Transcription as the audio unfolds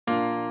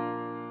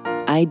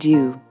I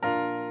do.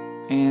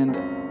 And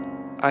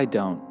I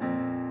don't.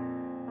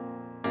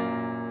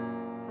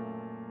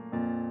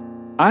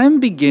 I'm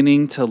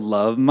beginning to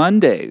love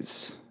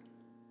Mondays.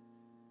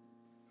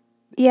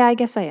 Yeah, I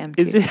guess I am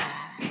too.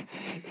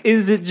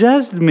 Is it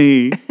just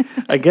me?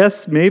 I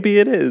guess maybe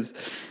it is.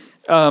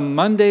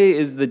 Monday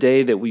is the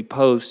day that we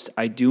post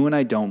I Do and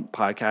I Don't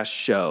podcast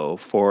show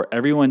for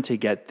everyone to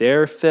get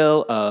their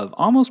fill of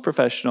almost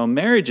professional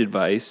marriage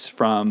advice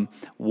from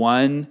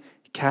one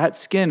Kat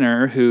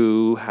Skinner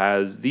who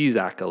has these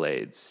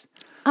accolades.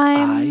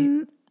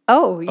 You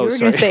were going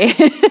to say.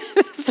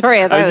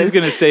 Sorry, I was just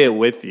going to say it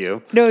with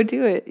you. No,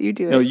 do it. You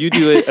do it. No, you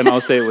do it and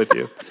I'll say it with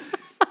you.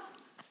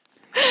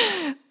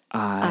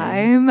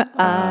 I'm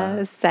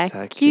a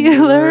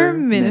secular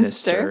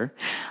minister.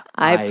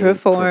 I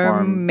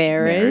perform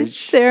marriage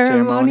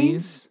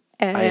ceremonies.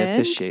 And I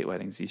officiate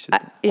weddings. You should. I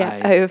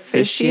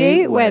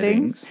officiate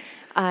weddings.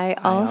 I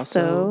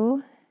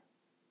also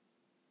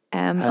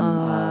am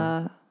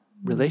a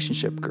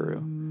relationship guru.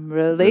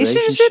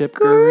 Relationship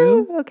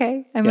guru?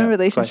 Okay. I'm a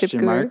relationship question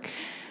guru. Mark.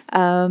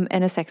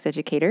 And a sex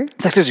educator.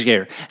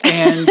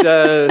 And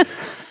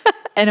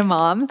and a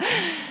mom.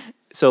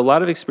 So a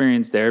lot of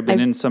experience there, been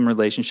in some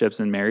relationships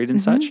and married and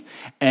such.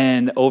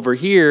 And over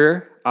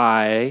here,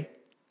 I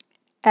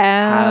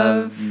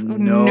have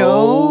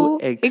no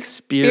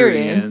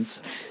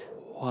experience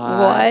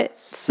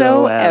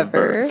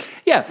whatsoever.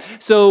 Yeah.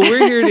 So we're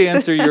here to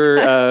answer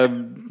your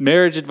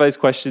marriage advice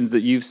questions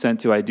that you've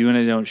sent to I Do and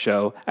I Don't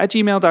Show at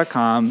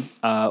gmail.com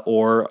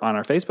or on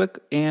our Facebook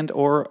and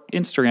or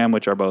Instagram,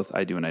 which are both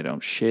I Do and I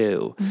Don't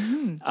Show.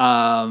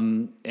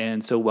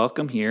 And so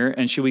welcome here.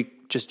 And should we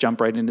just jump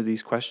right into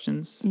these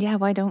questions? Yeah,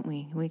 why don't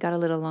we? We got a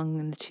little long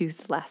in the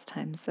tooth last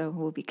time, so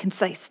we'll be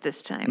concise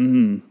this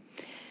time.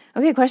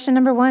 Okay, question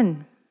number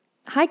 1.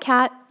 Hi,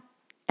 Kat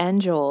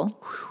and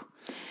Joel.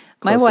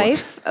 My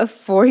wife of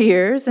 4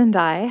 years and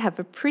I have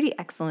a pretty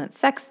excellent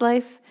sex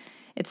life.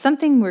 It's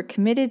something we're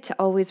committed to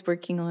always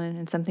working on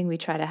and something we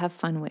try to have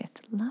fun with.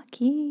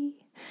 Lucky.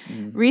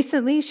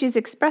 Recently, she's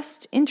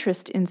expressed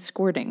interest in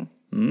squirting.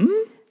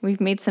 We've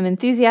made some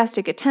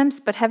enthusiastic attempts,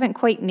 but haven't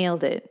quite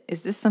nailed it.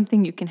 Is this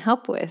something you can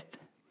help with?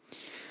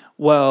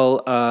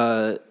 Well,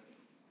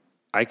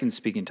 I can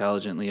speak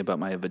intelligently about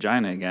my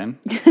vagina again.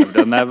 I've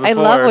done that before. I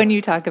love when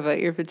you talk about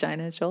your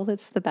vagina, Joel.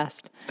 It's the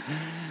best.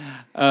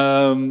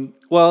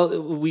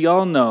 Well, we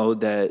all know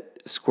that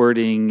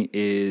squirting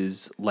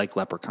is like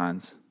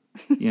leprechauns.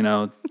 You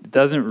know, it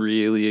doesn't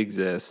really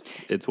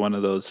exist. It's one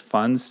of those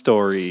fun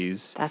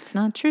stories. That's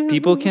not true.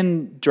 People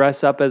can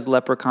dress up as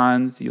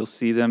leprechauns. You'll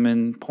see them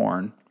in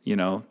porn. You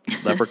know,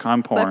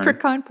 leprechaun porn.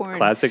 Leprechaun porn.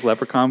 Classic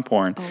leprechaun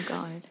porn.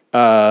 Oh,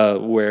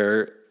 God.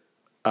 Where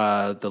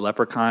the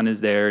leprechaun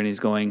is there and he's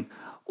going,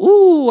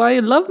 "Ooh, I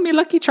love me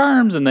Lucky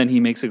Charms." And then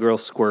he makes a girl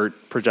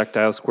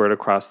projectile squirt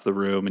across the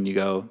room. And you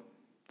go,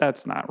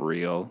 that's not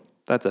real.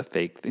 That's a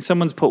fake thing.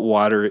 Someone's put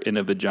water in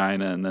a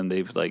vagina and then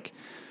they've like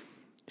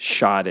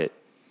shot it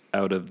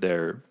out of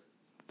their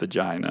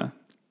vagina.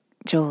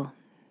 Joel.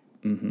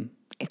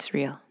 It's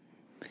real.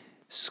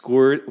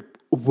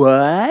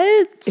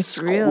 What? It's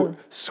real.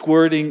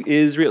 Squirting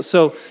is real.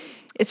 So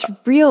it's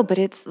real, but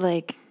it's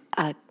like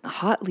a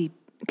hotly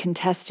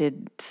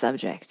contested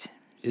subject.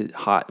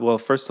 Hot. Well,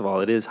 first of all,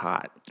 it is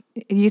hot.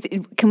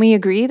 Can we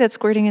agree that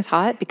squirting is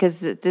hot?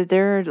 Because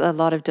there are a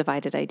lot of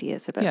divided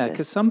ideas about this. Yeah,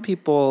 because some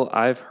people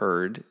I've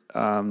heard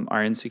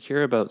are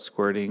insecure about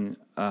squirting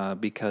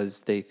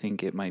because they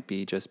think it might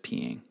be just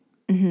peeing.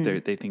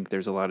 They think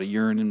there's a lot of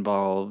urine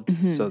involved,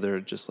 so they're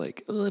just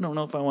like, I don't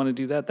know if I want to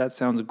do that. That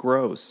sounds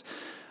gross.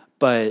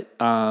 But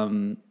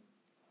I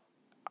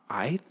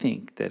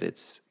think that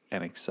it's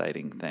an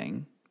exciting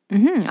thing.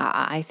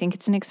 I think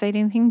it's an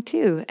exciting thing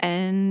too.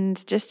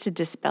 And just to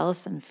dispel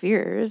some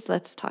fears,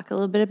 let's talk a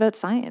little bit about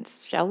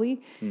science, shall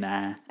we?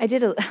 Nah.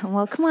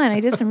 Well, come on.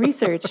 I did some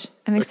research.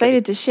 I'm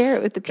excited to share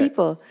it with the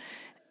people.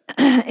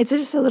 It's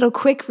just a little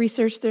quick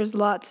research. There's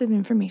lots of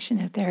information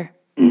out there.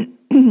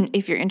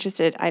 If you're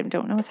interested, I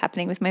don't know what's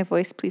happening with my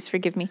voice. Please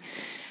forgive me.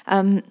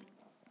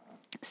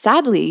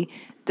 Sadly,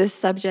 the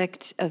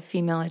subject of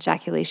female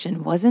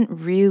ejaculation wasn't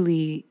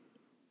really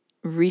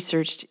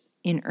researched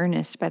in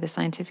earnest by the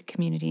scientific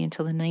community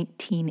until the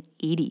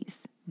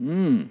 1980s.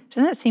 Doesn't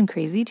that seem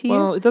crazy to you?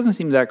 Well, it doesn't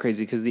seem that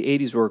crazy because the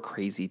 80s were a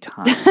crazy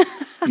time,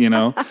 you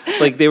know?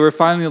 Like they were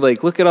finally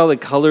like, look at all the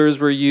colors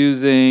we're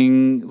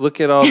using, look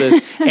at all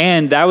this.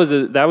 And that was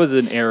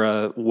an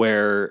era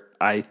where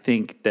I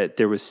think that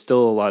there was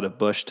still a lot of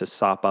bush to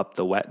sop up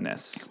the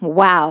wetness.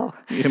 Wow.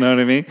 You know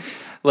what I mean?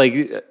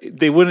 Like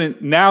they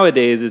wouldn't,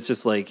 nowadays it's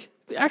just like,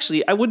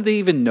 actually, would they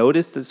even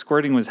notice that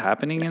squirting was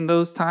happening in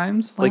those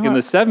times? Like in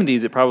the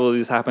 70s, it probably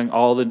was happening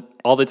all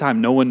the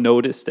time. No one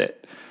noticed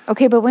it.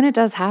 Okay, but when it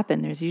does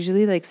happen, there's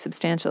usually like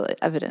substantial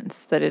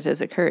evidence that it has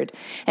occurred.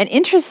 And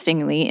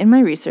interestingly, in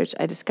my research,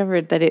 I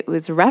discovered that it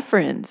was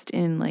referenced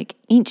in like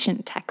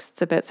ancient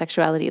texts about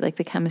sexuality, like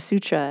the Kama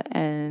Sutra,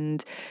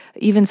 and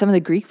even some of the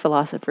Greek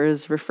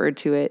philosophers referred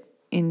to it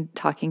in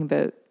talking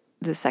about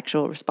the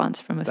sexual response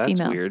from a female.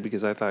 That's weird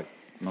because I thought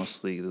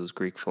mostly those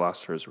Greek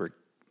philosophers were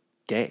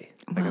gay.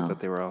 Like I thought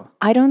they were all.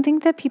 I don't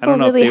think that people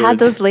really had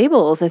those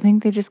labels. I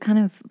think they just kind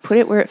of put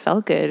it where it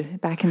felt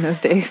good back in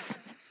those days.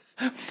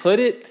 Put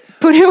it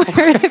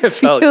where it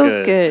feels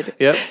good.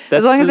 Yep.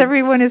 As long as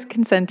everyone is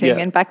consenting. Yeah.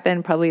 And back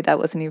then, probably that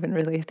wasn't even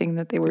really a thing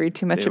that they worried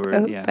too much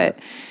about. Yeah. But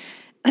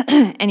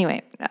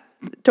anyway,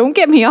 don't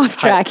get me off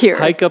track here.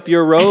 Hike up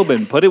your robe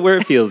and put it where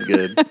it feels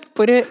good.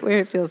 Put it where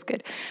it feels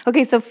good.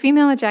 Okay, so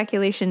female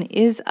ejaculation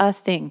is a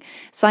thing.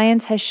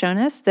 Science has shown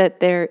us that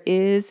there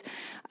is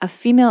a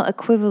female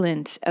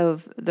equivalent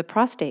of the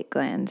prostate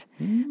gland.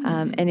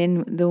 And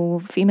in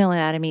the female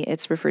anatomy,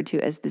 it's referred to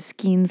as the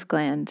Skene's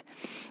gland.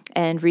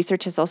 And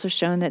research has also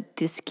shown that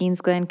the Skene's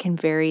gland can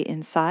vary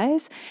in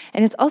size,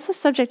 and it's also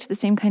subject to the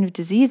same kind of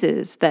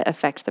diseases that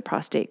affect the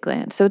prostate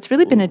gland. So it's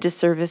really been a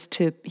disservice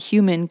to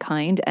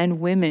humankind and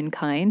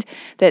womankind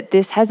that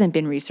this hasn't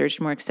been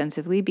researched more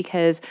extensively,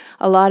 because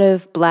a lot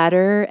of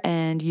bladder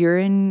and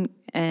urinary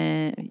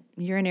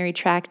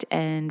tract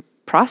and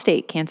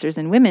prostate cancers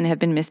in women have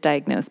been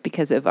misdiagnosed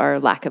because of our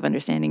lack of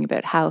understanding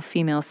about how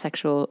female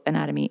sexual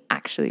anatomy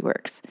actually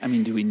works. I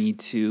mean, do we need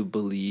to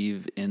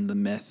believe in the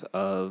myth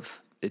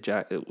of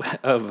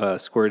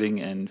squirting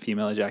and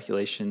female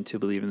ejaculation to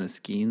believe in the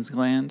Skene's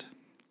gland?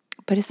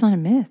 But it's not a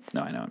myth.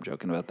 No, I know, I'm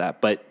joking about that.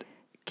 But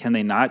can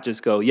they not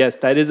just go, yes,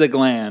 that is a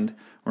gland.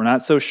 We're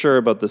not so sure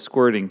about the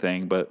squirting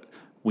thing, but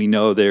we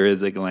know there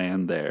is a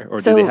gland there. Or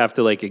do they have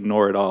to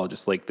ignore it all,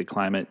 just like the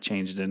climate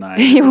change deniers?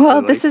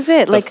 Well, this is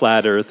it. The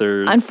flat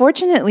earthers.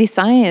 Unfortunately,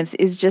 science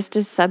is just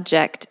as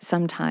subject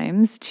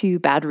sometimes to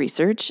bad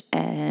research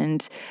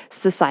and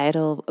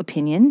societal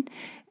opinion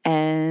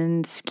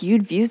and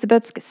skewed views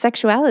about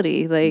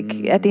sexuality.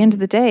 At the end of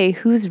the day,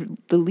 who's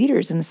the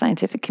leaders in the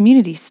scientific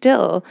community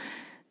still?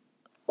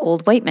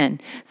 Old white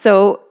men.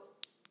 So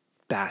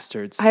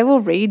bastards. I will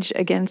rage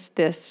against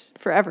this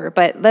forever,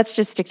 but let's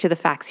just stick to the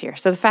facts here.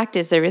 So the fact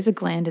is there is a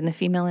gland in the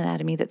female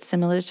anatomy that's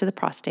similar to the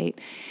prostate.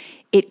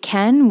 It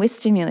can, with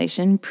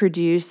stimulation,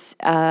 produce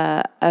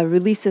a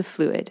release of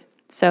fluid.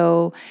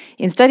 So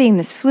in studying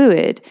this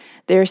fluid,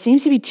 there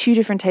seems to be two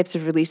different types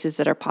of releases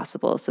that are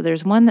possible. So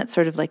there's one that's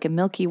sort of like a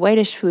milky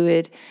whitish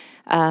fluid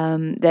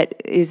that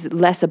is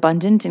less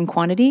abundant in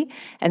quantity.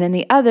 And then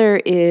the other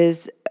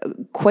is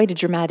quite a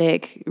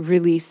dramatic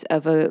release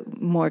of a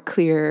more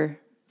clear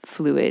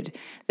fluid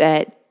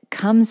that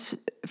comes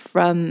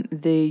from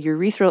the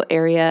urethral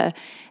area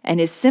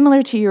and is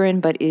similar to urine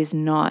but is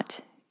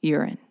not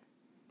urine.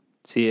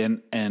 See,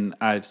 and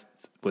I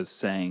was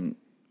saying,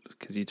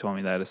 because you told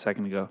me that a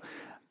second ago,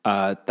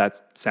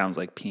 that sounds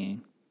like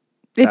peeing.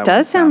 It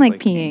does sound like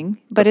peeing,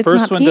 but it's not peeing. The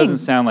first one doesn't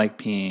sound like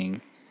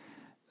peeing.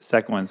 The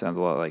second one sounds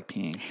a lot like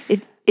peeing.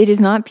 It is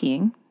not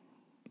peeing,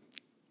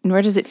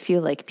 nor does it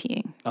feel like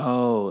peeing.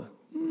 Oh,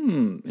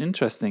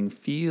 interesting.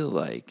 Feel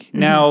like. Mm-hmm.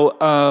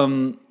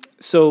 Now,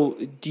 so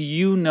do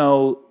you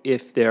know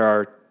if there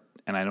are,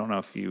 and I don't know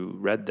if you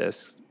read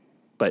this,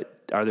 but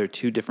are there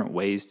two different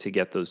ways to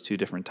get those two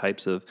different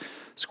types of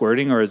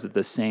squirting, or is it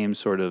the same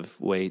sort of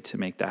way to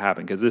make that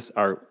happen? Because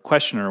our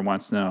questioner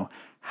wants to know,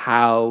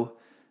 how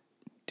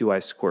do I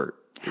squirt?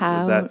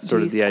 Is that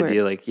sort of the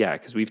idea?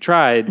 Because we've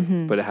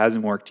tried, but it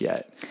hasn't worked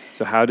yet.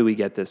 So how do we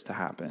get this to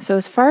happen? So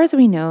as far as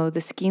we know,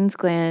 the Skene's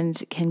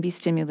gland can be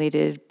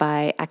stimulated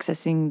by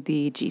accessing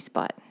the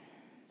G-spot.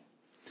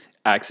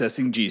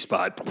 Accessing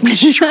G-spot.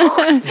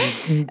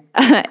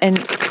 And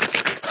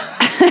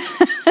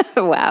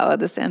wow,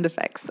 the sound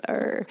effects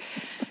are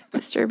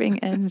disturbing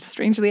and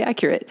strangely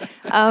accurate.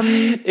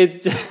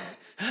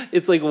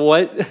 It's like,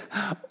 what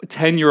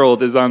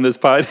 10-year-old is on this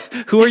pod?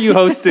 Who are you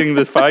hosting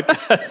this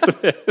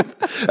podcast with?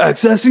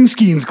 Accessing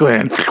Skene's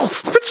gland.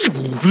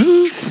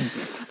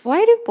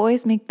 Why do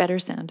boys make better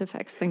sound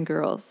effects than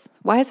girls?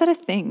 Why is that a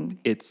thing?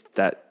 It's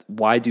that,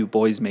 why do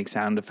boys make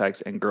sound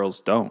effects and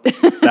girls don't?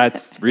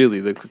 That's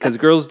really because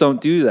girls don't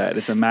do that.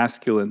 It's a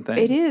masculine thing.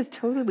 It is,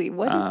 totally.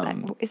 What is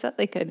that? Is that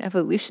like an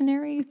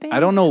evolutionary thing? I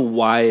don't know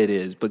why it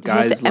is, but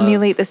guys you have to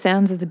emulate the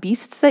sounds of the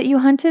beasts that you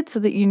hunted so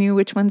that you knew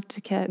which ones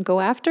to go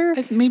after?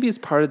 Maybe it's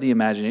part of the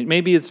imagination.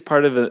 Maybe it's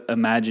part of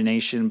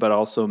imagination, but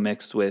also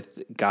mixed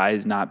with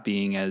guys not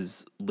being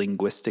as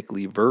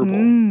linguistically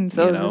verbal.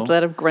 So there's a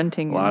lot of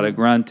grunting. A lot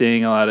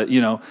of,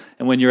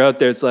 and when you're out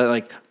there, it's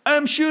like,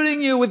 I'm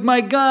shooting you with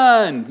my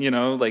gun.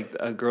 Like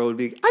a girl would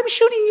be, I'm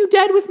shooting you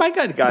dead with my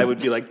gun. A guy would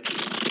be like,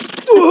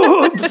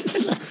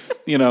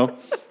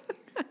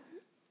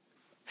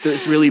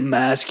 It's really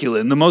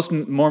masculine.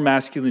 The more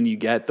masculine you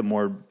get, the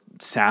more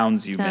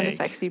sound make. Sound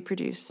effects you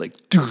produce.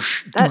 Like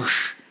douche,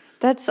 douche.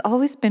 That's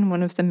always been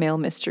one of the male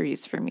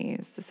mysteries for me,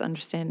 is this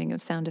understanding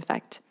of sound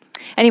effect.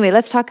 Anyway,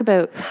 let's talk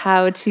about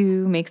how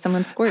to make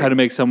someone squirt. How to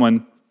make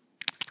someone.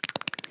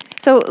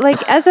 So,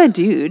 as a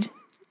dude,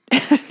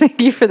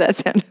 thank you for that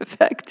sound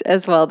effect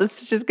as well.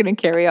 This is just going to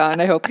carry on.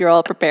 I hope you're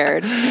all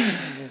prepared.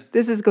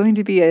 This is going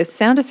to be a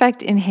sound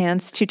effect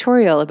enhanced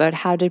tutorial about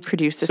how to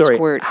produce a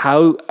squirt.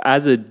 How,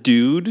 as a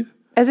dude?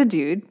 As a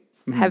dude,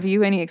 have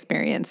you any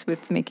experience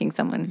with making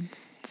someone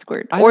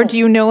squirt? Or do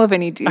you know of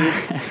any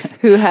dudes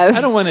who have?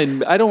 I don't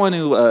want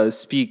to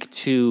speak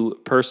too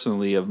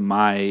personally of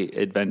my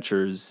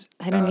adventures.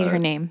 I don't need her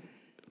name.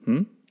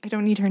 I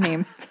don't need her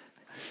name.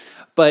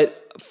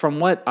 But from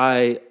what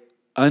I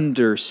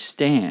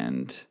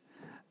understand,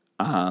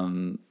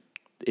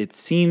 it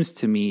seems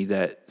to me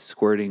that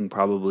squirting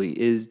probably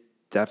is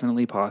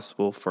definitely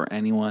possible for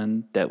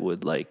anyone that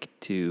would like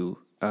to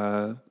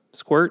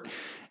squirt.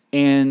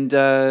 And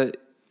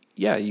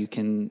you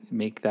can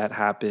make that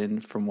happen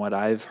from what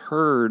I've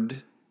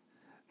heard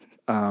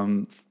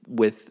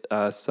with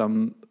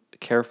some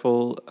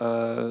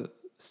careful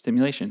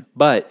stimulation.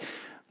 But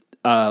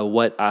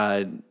what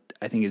I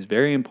think is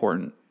very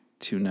important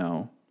to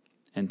know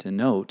and to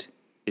note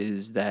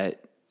is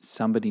that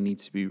somebody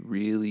needs to be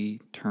really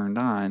turned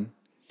on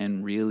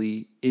and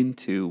really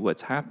into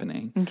what's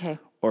happening. Okay.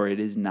 Or it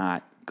is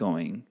not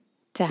going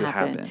to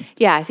happen.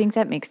 Yeah, I think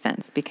that makes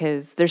sense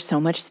because there's so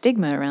much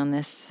stigma around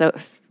this. So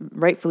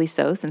rightfully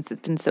so, since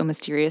it's been so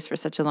mysterious for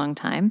such a long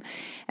time.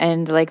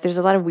 And like there's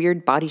a lot of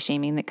weird body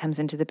shaming that comes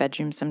into the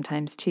bedroom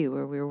sometimes too,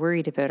 where we're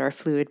worried about our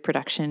fluid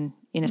production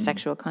in a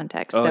sexual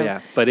context. Oh,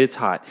 yeah, but it's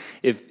hot.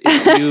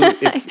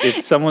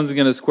 If someone's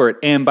going to squirt,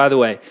 and by the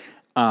way,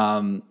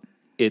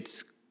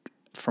 it's,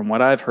 from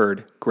what I've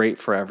heard, great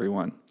for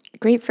everyone.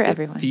 Great for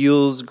everyone.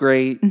 Feels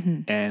great,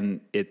 and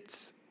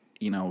it's,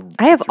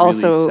 really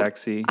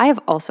sexy. I have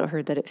also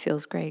heard that it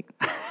feels great.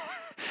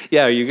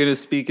 Yeah, are you going to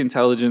speak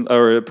intelligent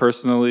or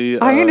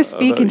personally? I'm going to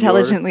speak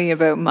intelligently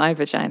about my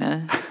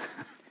vagina.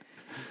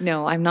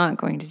 No, I'm not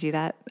going to do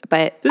that.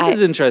 But this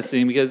is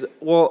interesting because,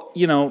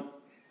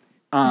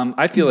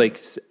 I feel like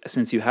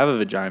since you have a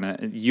vagina,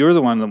 you're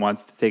the one that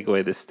wants to take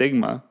away the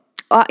stigma.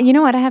 You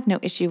know what? I have no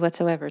issue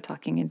whatsoever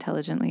talking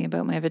intelligently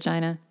about my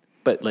vagina.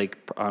 But like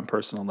on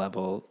personal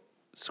level,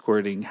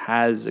 squirting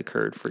has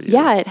occurred for you.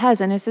 Yeah, it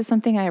has. And this is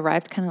something I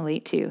arrived kind of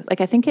late to.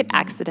 Like I think it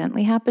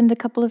accidentally happened a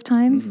couple of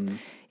times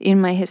in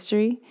my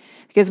history.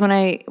 Because when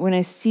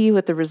I see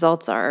what the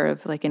results are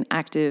of like an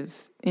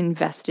active,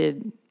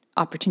 invested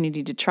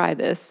opportunity to try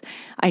this,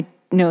 I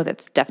know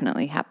that's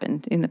definitely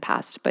happened in the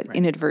past, but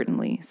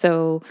inadvertently.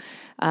 So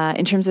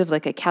in terms of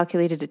like a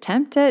calculated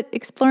attempt at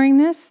exploring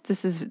this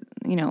has,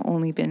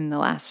 only been the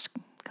last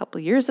couple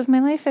of years of my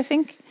life, I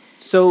think.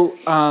 So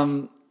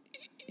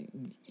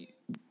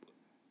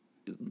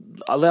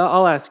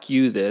I'll ask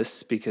you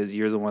this because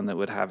you're the one that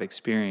would have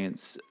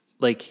experience.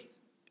 Like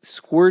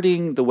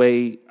squirting, the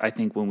way I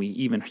think when we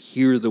even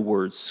hear the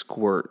word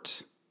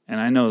squirt, and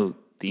I know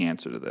the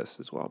answer to this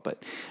as well,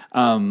 but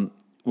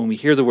when we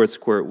hear the word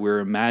squirt, we're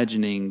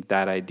imagining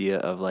that idea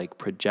of like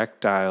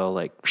projectile,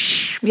 like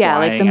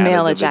like the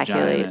male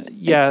ejaculate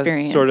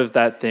experience. Sort of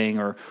that thing,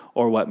 or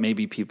what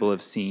maybe people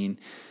have seen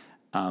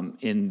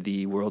in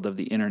the world of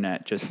the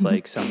internet, just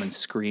like someone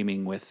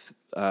screaming with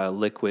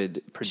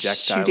liquid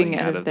projectiling shooting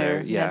out of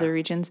their nether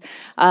regions.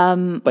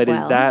 But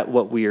is that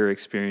what we are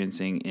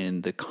experiencing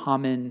in the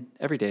common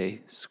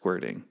everyday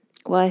squirting?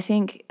 Well, I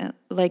think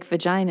like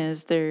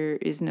vaginas, there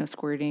is no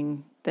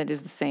squirting that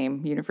is the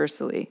same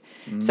universally.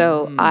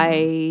 So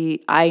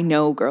I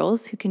know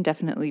girls who can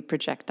definitely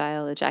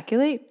projectile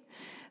ejaculate,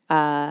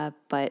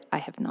 but I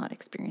have not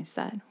experienced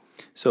that.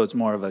 So it's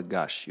more of a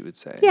gush, you would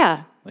say?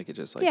 Yeah. Like it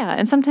just like... Yeah,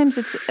 and sometimes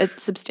it's a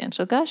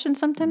substantial gush, and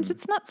sometimes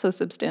it's not so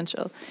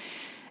substantial.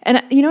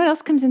 And you know what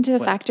else comes into a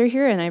factor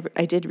here? And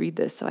I did read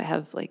this, so I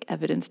have like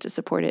evidence to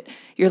support it.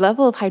 Your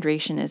level of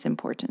hydration is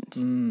important.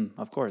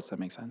 Of course, that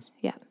makes sense.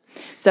 Yeah.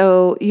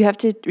 So you have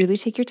to really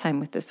take your time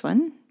with this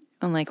one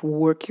and like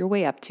work your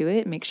way up to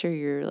it. Make sure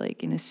you're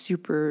like in a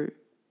super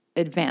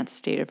advanced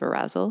state of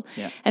arousal.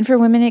 Yeah. And for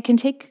women, it can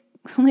take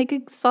like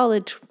a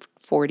solid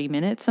 40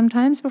 minutes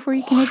sometimes before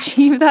you can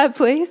achieve that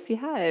place.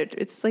 Yeah,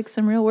 it's like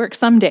some real work.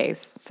 Some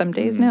days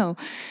no.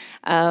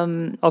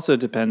 Also, it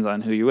depends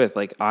on who you're with.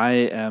 Like, I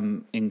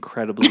am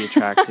incredibly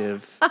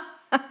attractive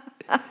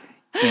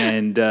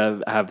and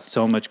have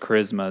so much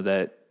charisma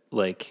that,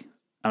 like,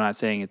 I'm not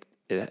saying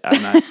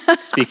I'm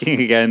not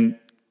speaking again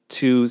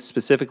too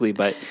specifically,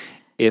 but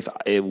if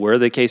it were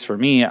the case for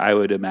me, I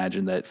would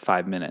imagine that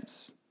 5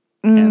 minutes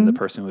and the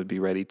person would be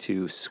ready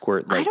to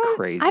squirt like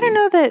crazy. I don't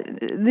know that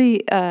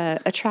the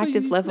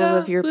attractive level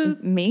of your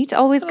mate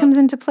always comes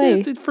into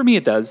play. For me,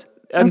 it does.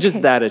 I'm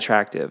just that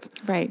attractive.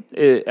 Right.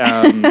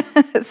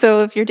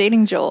 So if you're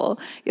dating Joel,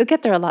 you'll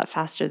get there a lot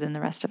faster than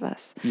the rest of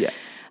us. Yeah.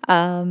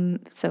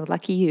 So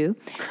lucky you.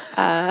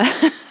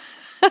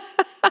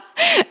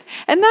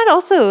 And that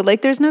also,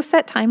 like, there's no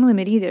set time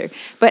limit either.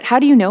 But how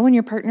do you know when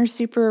your partner's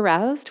super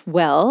aroused?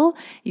 Well,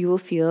 you will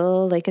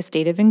feel like a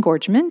state of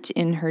engorgement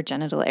in her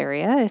genital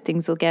area.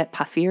 Things will get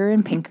puffier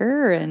and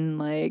pinker and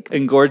like...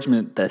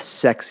 Engorgement, the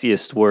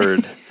sexiest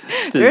word.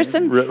 There are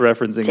some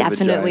referencing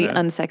definitely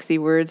unsexy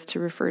words to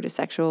refer to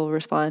sexual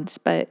response.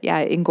 But yeah,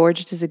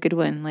 engorged is a good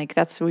one. Like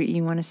that's what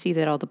you want to see,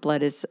 that all the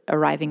blood is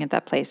arriving at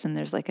that place. And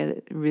there's like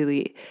a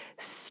really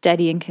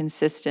steady and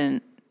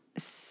consistent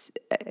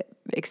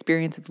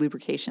experience of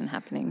lubrication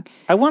happening.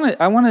 I want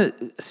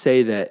to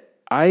say that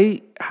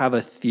I have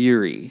a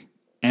theory,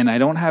 and I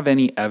don't have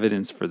any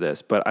evidence for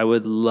this, but I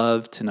would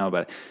love to know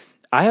about it.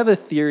 I have a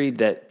theory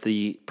that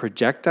the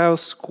projectile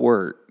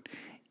squirt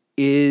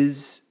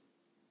is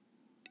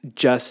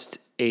just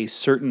a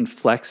certain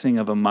flexing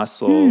of a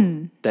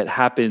muscle that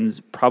happens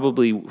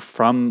probably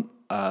from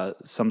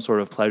some sort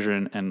of pleasure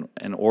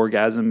and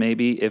orgasm.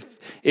 Maybe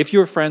if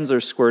your friends are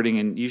squirting,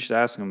 and you should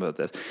ask them about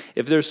this,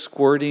 if they're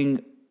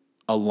squirting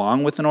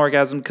along with an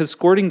orgasm, because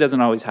squirting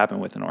doesn't always happen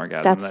with an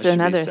orgasm. That's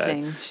another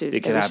thing.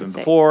 It can happen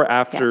before,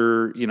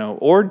 after,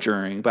 or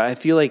during. But I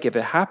feel like if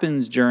it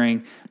happens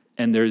during,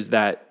 and there's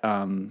that,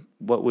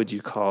 what would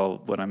you call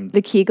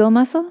the Kegel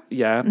muscle?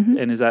 Yeah,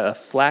 and is that a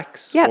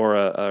flex or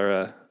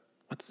a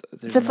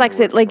it's a flex.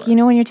 It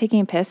when you're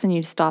taking a piss and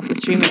you stop the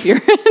stream of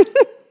urine.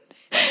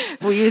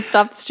 Will you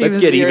stop the stream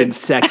of urine?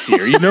 Let's get even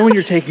sexier. When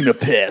you're taking a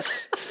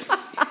piss.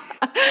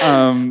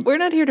 We're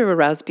not here to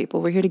arouse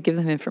people. We're here to give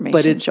them information.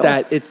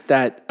 But it's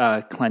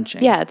that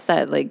clenching. Yeah, it's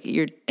that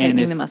you're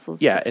tightening the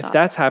muscles. Yeah, if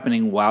that's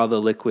happening while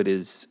the liquid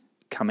is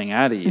coming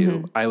out of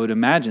you, I would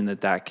imagine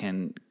that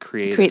can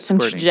create some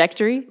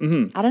trajectory.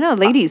 I don't know,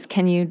 ladies,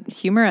 can you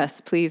humor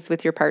us, please,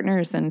 with your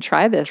partners and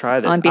try this.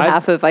 On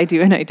behalf of I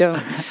do and I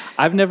don't.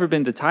 I've never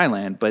been to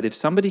Thailand, but if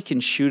somebody can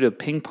shoot a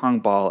ping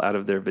pong ball out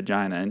of their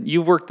vagina, and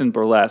you've worked in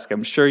burlesque,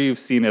 I'm sure you've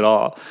seen it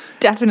all.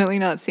 Definitely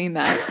not seen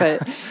that,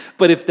 but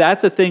but if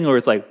that's a thing where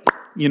it's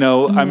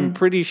I'm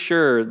pretty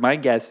sure, my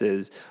guess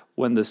is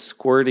when the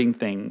squirting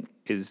thing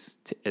is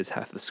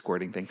half the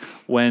squirting thing,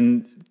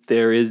 when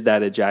there is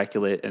that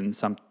ejaculate and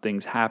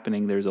something's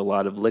happening, there's a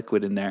lot of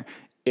liquid in there.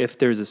 If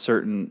there's a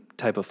certain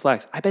type of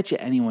flex, I bet you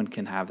anyone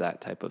can have that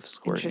type of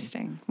squirting.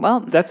 Interesting. Well,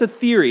 that's a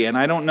theory, and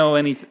I don't know.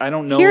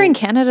 Here in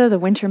Canada, the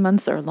winter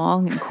months are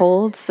long and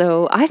cold,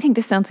 so I think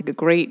this sounds like a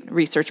great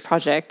research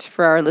project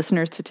for our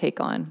listeners to take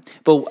on.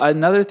 But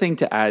another thing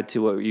to add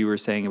to what you were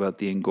saying about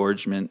the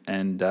engorgement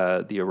and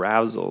the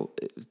arousal,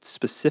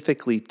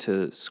 specifically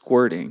to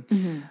squirting,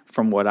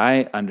 from what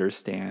I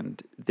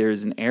understand,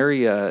 there's an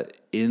area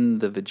in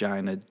the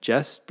vagina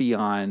just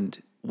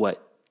beyond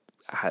what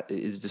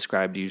is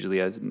described usually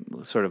as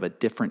sort of a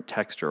different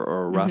texture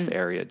or a rough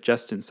area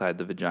just inside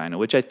the vagina,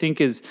 which I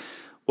think is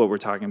what we're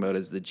talking about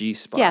as the G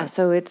spot. Yeah,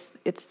 so it's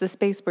the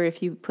space where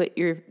if you put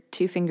your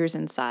two fingers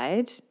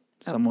inside,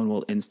 someone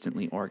will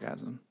instantly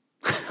orgasm.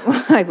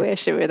 Well, I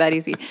wish it were that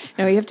easy.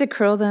 No, you have to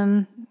curl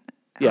them.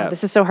 Yeah.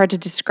 This is so hard to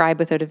describe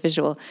without a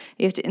visual.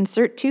 You have to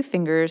insert two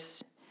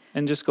fingers.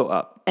 And just go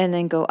up. And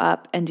then go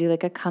up and do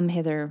like a come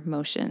hither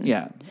motion.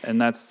 Yeah, and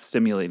that's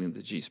stimulating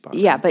the G-spot.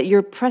 Yeah, right? But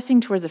you're pressing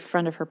towards the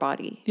front of her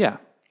body. Yeah.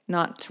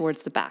 Not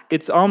towards the back.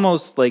 It's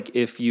almost like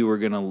if you were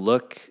going to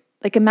look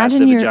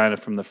imagine at the vagina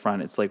from the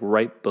front, it's like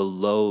right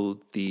below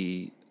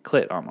the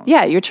clit almost.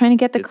 Yeah, you're trying to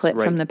get the clit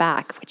from the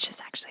back, which is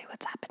actually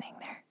what's happening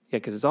there. Yeah,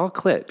 because it's all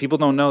clit. People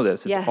don't know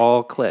this. It's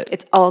all clit.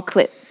 It's all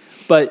clit.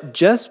 But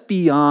just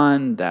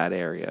beyond that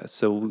area,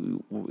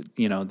 so,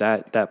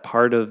 that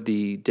part of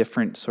the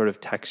different sort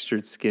of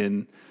textured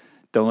skin,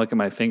 don't look at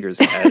my fingers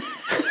yet.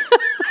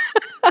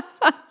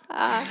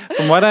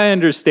 From what I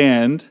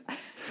understand,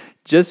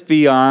 just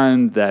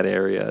beyond that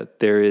area,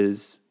 there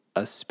is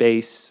a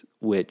space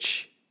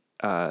which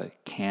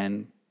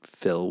can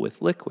fill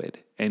with liquid.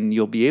 And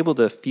you'll be able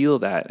to feel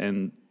that.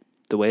 And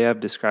the way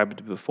I've described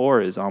it before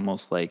is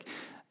almost like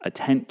a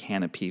tent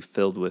canopy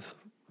filled with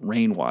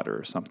rainwater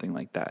or something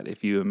like that,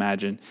 if you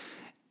imagine.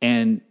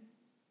 And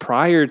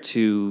prior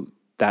to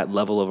that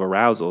level of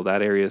arousal,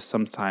 that area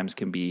sometimes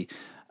can be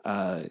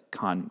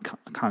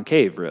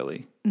concave,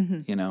 really,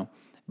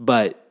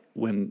 But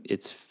when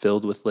it's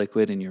filled with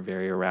liquid and you're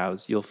very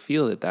aroused, you'll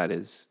feel that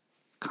is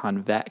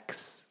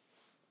convex,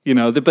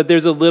 but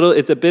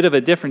it's a bit of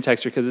a different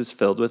texture because it's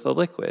filled with a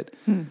liquid.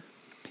 And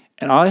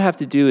all I have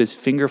to do is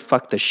finger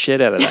fuck the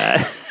shit out of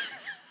that.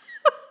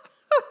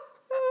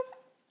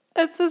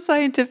 That's the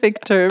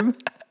scientific term.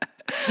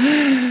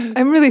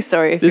 I'm really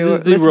sorry if you're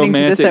listening to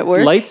this at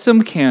work. Light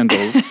some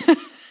candles,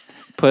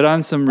 put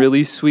on some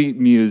really sweet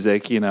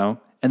music, and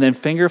then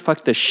finger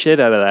fuck the shit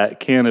out of that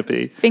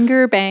canopy.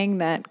 Finger bang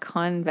that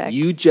convex.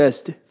 You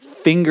just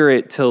finger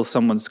it till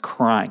someone's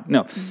crying.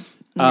 No.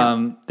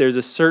 There's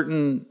a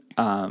certain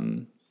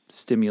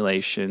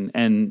stimulation,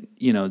 and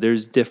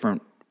there's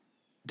different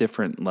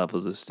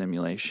levels of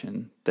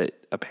stimulation that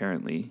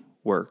apparently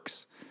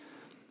works.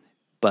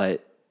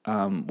 But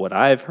what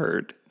I've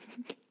heard,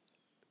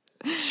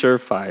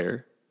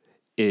 surefire,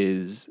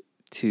 is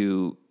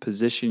to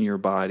position your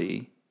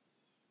body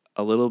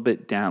a little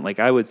bit down, like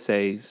I would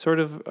say sort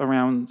of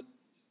around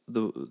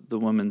the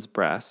woman's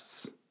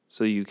breasts,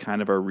 so you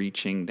kind of are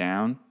reaching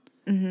down.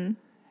 And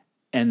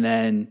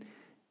then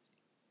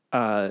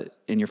and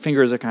your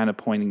fingers are kind of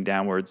pointing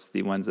downwards,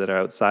 the ones that are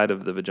outside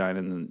of the vagina,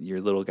 and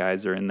your little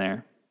guys are in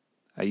there.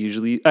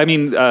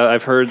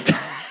 I've heard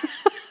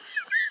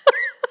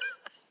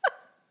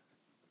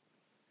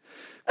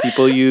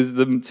people use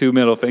the two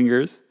middle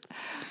fingers.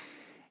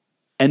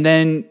 And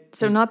then...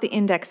 So not the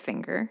index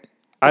finger.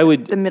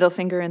 The middle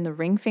finger and the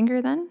ring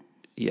finger then?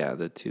 Yeah,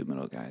 the two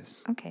middle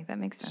guys. Okay, that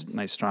makes sense.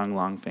 Nice, strong,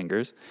 long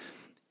fingers.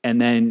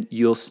 And then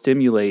you'll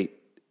stimulate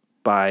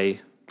by...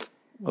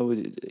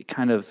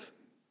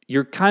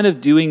 You're kind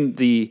of doing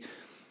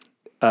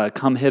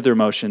come hither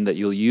motion that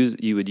you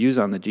would use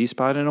on the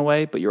G-spot in a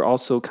way, but you're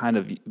also kind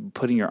of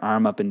putting your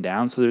arm up and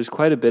down. So there's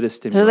quite a bit of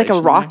stimulation. There's like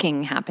a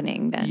rocking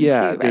happening then too,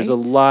 right? There's a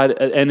lot,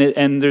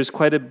 and there's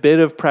quite a bit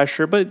of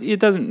pressure, but it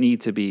doesn't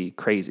need to be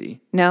crazy.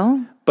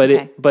 No?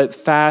 But but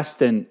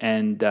fast and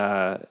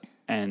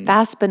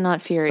fast but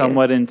not furious.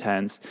 Somewhat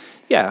intense.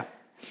 Yeah.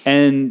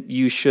 And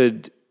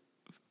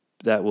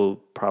that will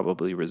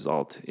probably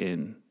result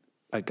in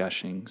a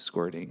gushing,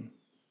 squirting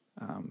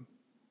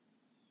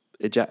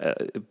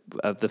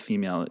of the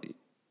female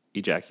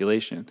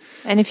ejaculation.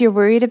 And if you're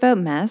worried about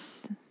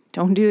mess,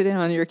 don't do it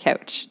on your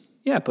couch.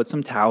 Yeah, put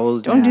some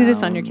towels down. Don't do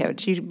this on your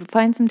couch. You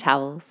find some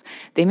towels.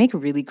 They make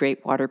really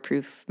great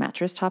waterproof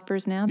mattress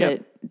toppers now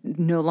that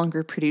no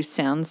longer produce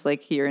sounds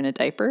like you're in a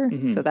diaper.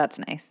 Mm-hmm. So that's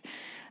nice.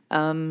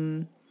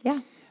 Yeah.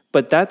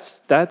 But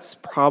that's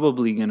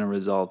probably going to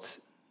result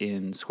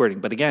in squirting.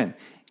 But again,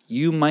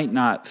 you might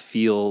not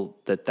feel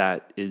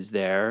that is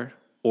there,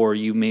 or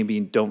you maybe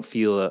don't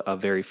feel a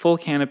very full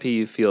canopy.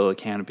 You feel a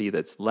canopy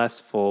that's less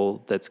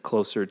full, that's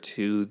closer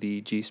to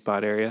the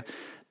G-spot area.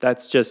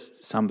 That's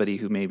just somebody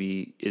who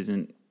maybe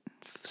isn't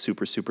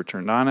super, super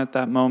turned on at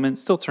that moment.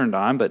 Still turned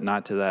on, but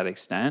not to that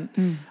extent.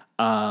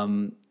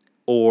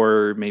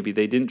 Or maybe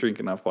they didn't drink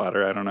enough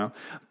water. I don't know.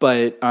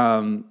 But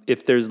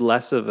if there's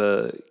less of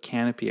a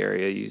canopy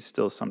area, you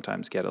still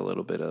sometimes get a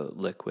little bit of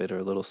liquid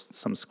or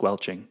some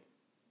squelching.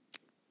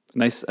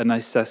 A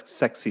nice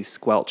sexy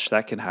squelch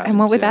that can happen. And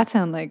what would that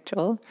sound like,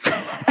 Joel?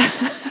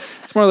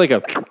 It's more like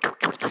a.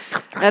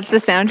 That's the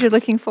sound you're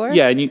looking for?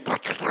 Yeah, and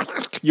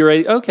you're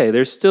right. Okay,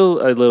 there's still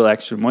a little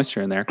extra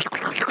moisture in there,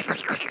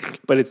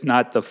 but it's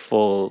not the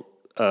full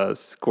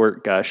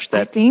squirt gush.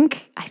 That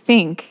I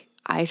think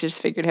I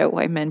just figured out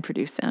why men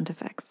produce sound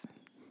effects.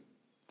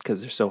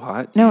 Because they're so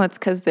hot? No, it's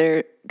because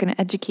they're going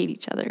to educate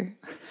each other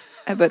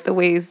about the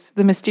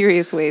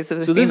mysterious ways of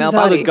the female body. So this is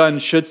how the gun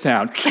should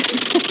sound.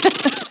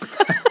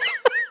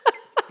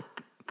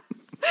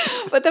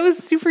 But that was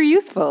super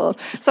useful.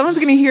 Someone's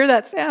going to hear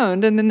that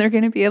sound, and then they're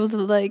going to be able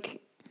to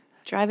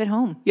drive it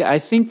home. Yeah, I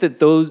think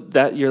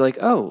that you're like,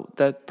 oh,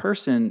 that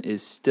person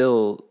that's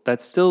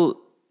still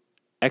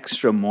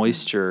extra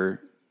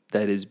moisture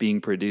that is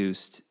being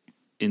produced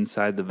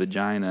inside the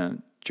vagina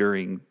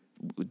during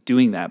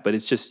doing that, but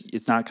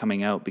it's not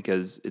coming out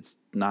because it's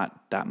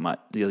not that much.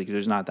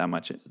 There's not that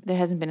much. There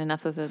hasn't been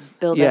enough of a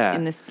buildup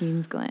in the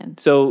Skene's gland.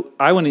 So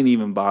I wouldn't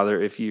even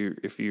bother if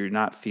you're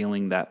not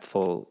feeling that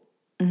full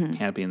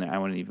canopy in there. I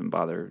wouldn't even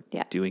bother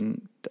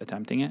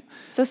attempting it.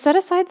 So set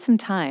aside some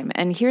time.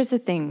 And here's the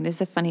thing. There's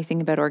a funny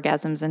thing about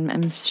orgasms, and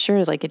I'm sure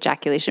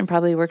ejaculation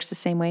probably works the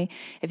same way.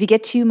 If you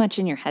get too much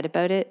in your head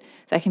about it,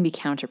 that can be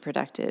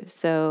counterproductive.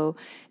 So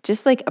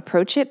just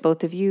approach it,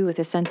 both of you, with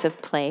a sense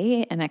of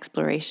play and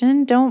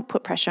exploration. Don't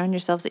put pressure on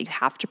yourselves that you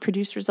have to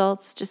produce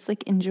results. Just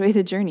enjoy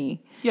the journey.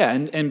 Yeah.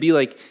 And be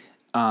the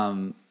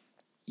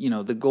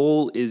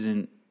goal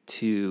isn't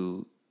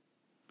to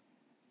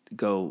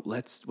go,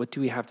 what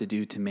do we have to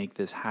do to make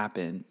this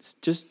happen?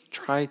 Just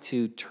try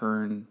to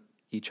turn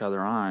each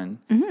other on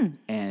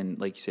and,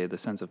 like you say, the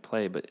sense of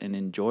play, and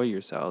enjoy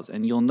yourselves.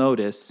 And you'll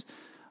notice,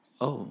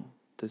 oh,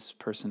 this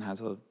person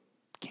has a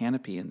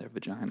canopy in their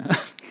vagina.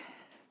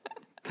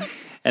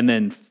 And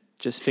then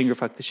just finger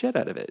fuck the shit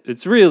out of it.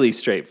 It's really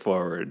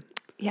straightforward.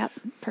 Yep,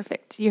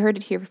 perfect. You heard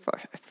it here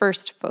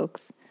first,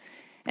 folks.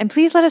 And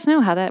please let us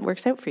know how that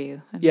works out for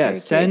you.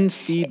 Send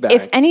feedback.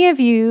 If any of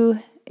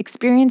you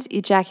experience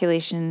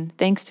ejaculation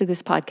thanks to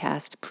this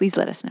podcast, please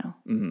let us know.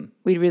 Mm-hmm.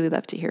 We'd really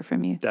love to hear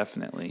from you.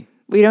 Definitely.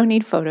 We don't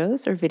need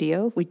photos or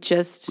video. We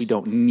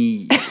don't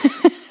need.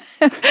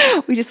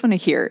 We just want to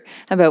hear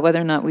about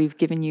whether or not we've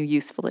given you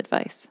useful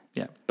advice.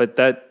 Yeah, but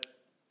that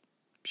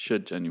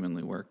should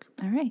genuinely work.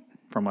 All right.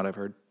 From what I've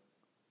heard.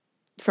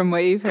 From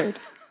what you've heard.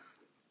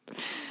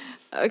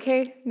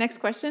 Okay, next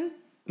question.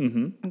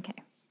 Mm-hmm. Okay.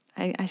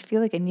 I feel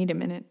like I need a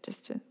minute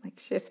just to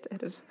shift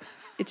out of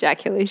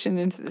ejaculation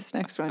into this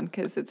next one,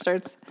 because it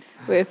starts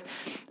with,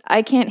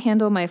 I can't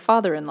handle my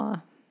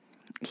father-in-law.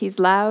 He's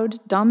loud,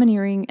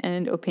 domineering,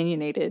 and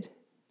opinionated.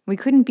 We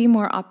couldn't be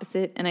more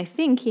opposite, and I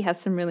think he has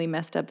some really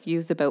messed up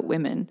views about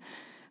women.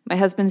 My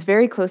husband's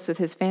very close with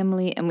his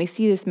family, and we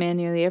see this man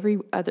nearly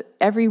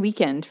every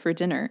weekend for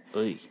dinner.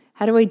 Oy.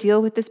 How do I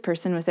deal with this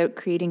person without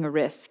creating a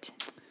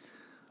rift?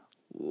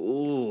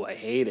 Ooh, I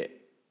hate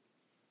it.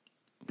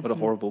 What a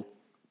horrible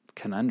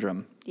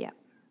conundrum. Yeah,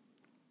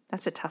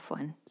 that's a tough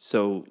one.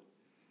 So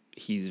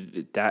his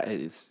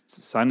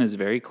son is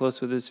very close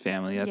with his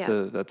family.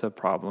 That's a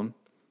problem.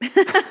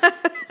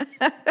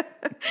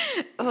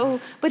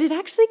 Oh, but it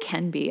actually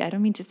can be. I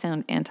don't mean to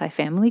sound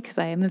anti-family, because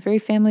I am a very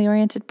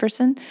family-oriented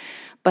person,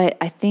 but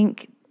I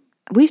think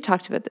we've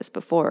talked about this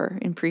before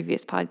in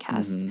previous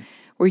podcasts,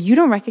 where you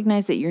don't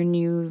recognize that your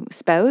new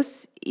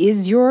spouse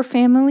is your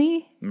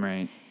family,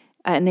 right?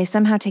 And they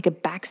somehow take a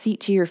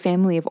backseat to your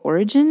family of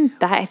origin.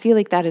 That, I feel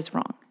like that is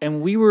wrong.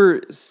 And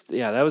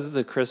that was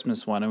the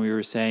Christmas one, and we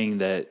were saying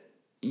that,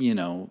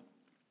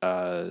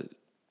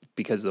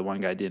 because the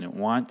one guy didn't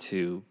want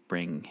to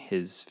bring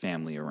his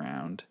family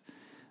around.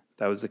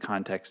 That was the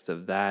context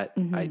of that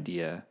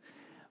idea.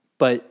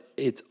 But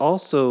it's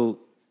also,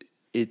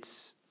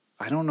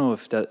 I don't know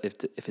if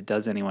it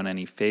does anyone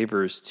any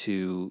favors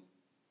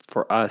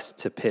for us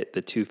to pit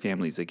the two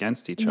families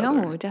against each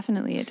other. No,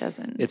 definitely it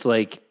doesn't. It's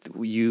like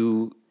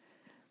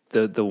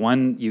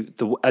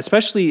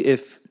especially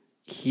if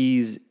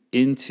he's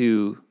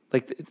into,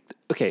 like,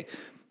 okay,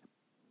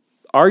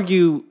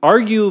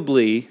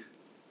 arguably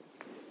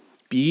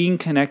being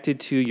connected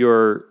to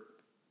your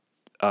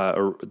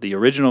the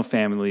original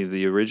family,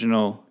 the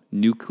original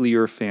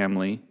nuclear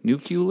family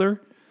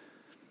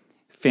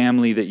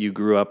that you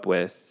grew up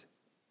with,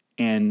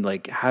 and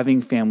like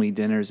having family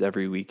dinners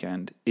every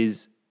weekend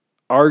is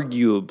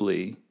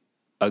arguably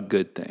a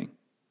good thing.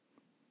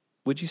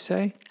 Would you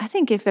say? I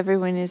think if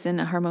everyone is in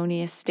a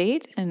harmonious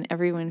state and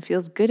everyone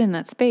feels good in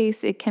that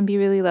space, it can be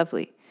really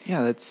lovely.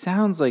 Yeah, that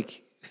sounds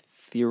like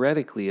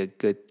theoretically a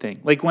good thing.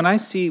 Like when I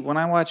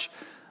watch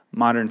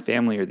Modern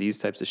Family or these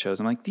types of shows,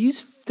 I'm like,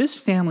 this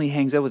family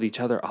hangs out with each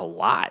other a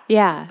lot.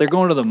 Yeah. They're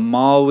going to the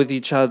mall with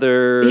each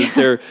other. Yeah.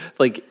 They're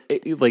like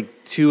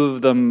two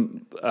of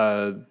them,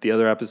 the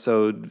other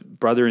episode,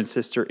 brother and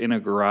sister in a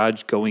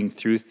garage going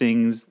through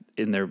things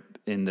in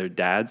their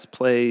dad's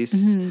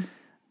place. Mm-hmm.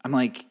 I'm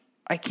like,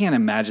 I can't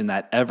imagine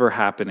that ever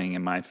happening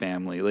in my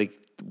family. Like,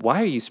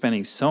 why are you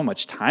spending so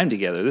much time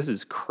together? This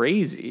is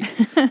crazy,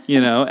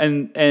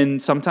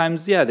 And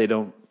sometimes, yeah, they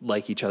don't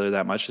like each other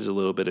that much. There's a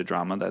little bit of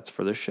drama. That's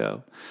for the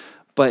show.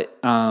 But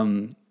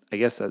I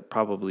guess that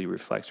probably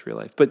reflects real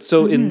life. But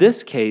so in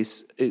this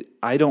case,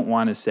 I don't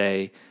want to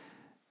say,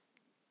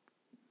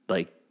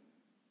 like,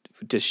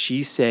 does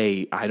she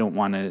say, I don't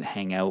want to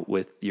hang out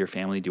with your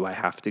family? Do I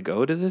have to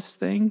go to this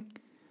thing?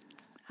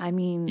 I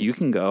mean... You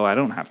can go. I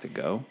don't have to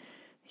go.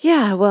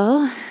 Yeah,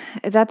 well,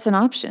 that's an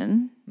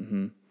option.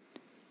 Mm-hmm.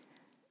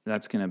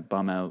 That's going to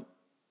bum out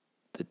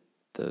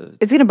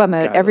It's going to bum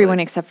out everyone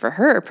except for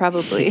her,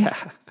 probably.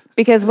 Yeah.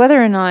 Because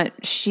whether or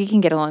not she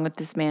can get along with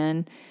this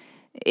man,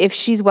 if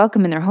she's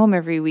welcome in their home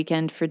every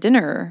weekend for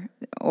dinner,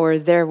 or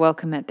they're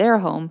welcome at their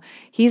home,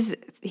 he's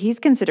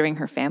considering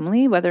her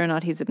family, whether or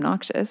not he's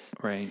obnoxious.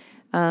 Right.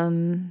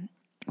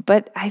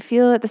 But I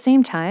feel at the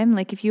same time,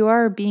 like if you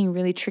are being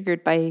really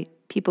triggered by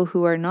people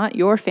who are not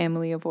your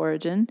family of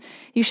origin,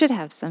 you should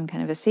have some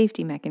kind of a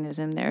safety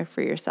mechanism there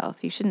for yourself.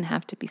 You shouldn't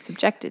have to be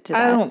subjected to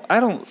that. I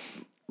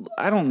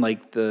don't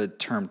like the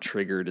term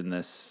triggered in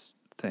this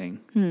thing.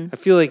 I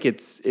feel like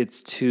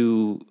it's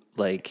too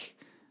like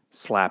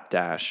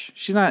slapdash.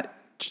 She's not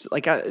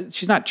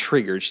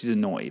triggered. She's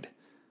annoyed.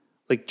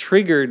 Like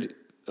triggered,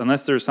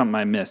 unless there's something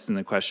I missed in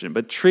the question,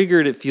 but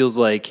triggered, it feels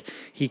like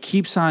he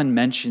keeps on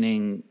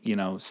mentioning,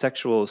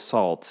 sexual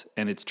assault,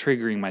 and it's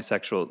triggering my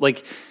sexual,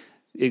 like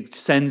it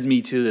sends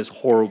me to this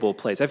horrible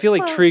place. I feel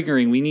like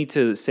triggering, we need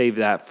to save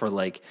that for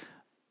like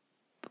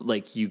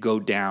you go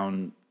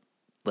down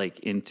like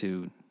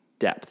into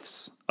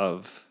depths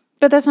of.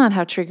 But that's not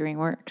how triggering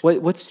works.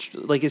 What's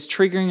like is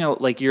triggering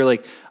like you're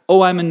like,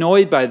 oh, I'm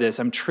annoyed by this,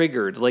 I'm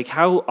triggered. Like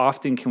how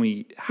often can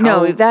we?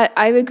 No, that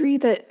I agree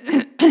that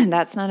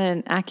that's not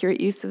an accurate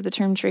use of the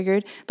term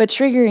triggered. But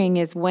triggering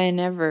is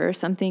whenever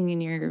something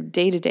in your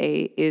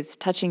day-to-day is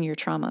touching your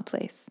trauma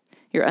place,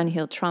 your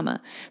unhealed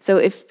trauma. So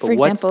if, for example,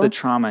 what's the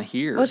trauma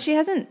here? Well, she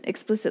hasn't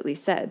explicitly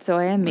said, so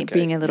I am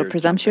being a little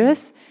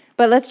presumptuous.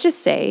 But let's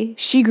just say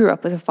she grew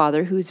up with a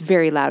father who's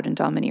very loud and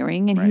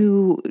domineering and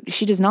who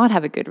she does not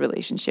have a good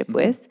relationship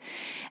with.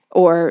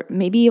 Or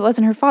maybe it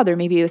wasn't her father.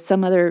 Maybe it was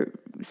some other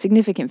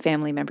significant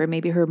family member.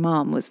 Maybe her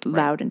mom was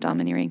loud and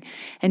domineering.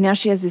 And now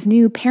she has this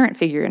new parent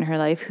figure in her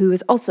life who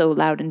is also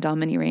loud and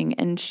domineering.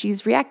 And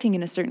she's reacting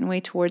in a certain way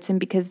towards him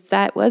because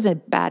that was a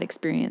bad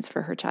experience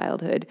for her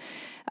childhood.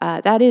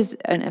 That is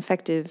an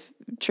effective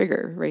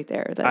trigger right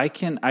there. I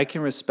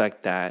can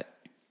respect that.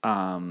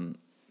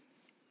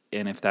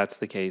 And if that's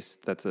the case,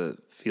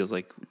 feels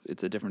like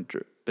it's a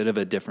bit of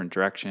a different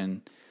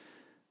direction.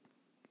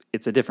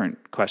 It's a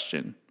different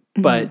question,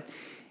 but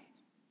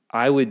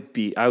I would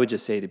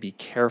just say to be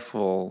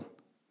careful,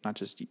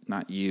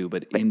 not you,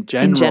 but in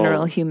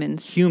general,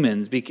 humans,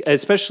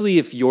 especially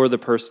if you're the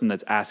person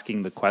that's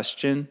asking the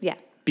question. Yeah.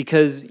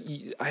 Because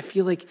I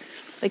feel like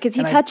is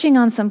he touching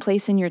on some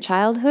place in your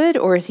childhood,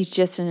 or is he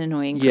just an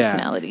annoying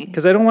personality?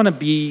 Because I don't want to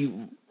be,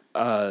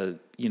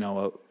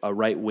 a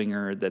right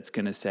winger that's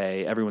going to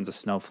say everyone's a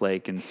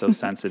snowflake and so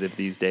sensitive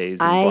these days.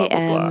 And I blah, blah,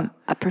 am blah.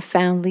 A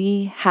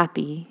profoundly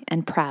happy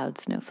and proud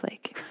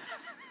snowflake.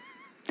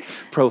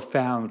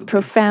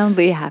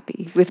 Profoundly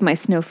happy with my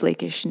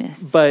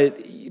snowflakishness.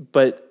 But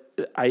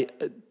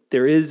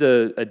there is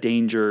a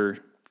danger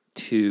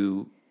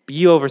to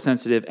be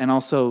oversensitive and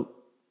also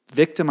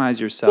victimize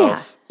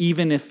yourself,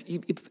 even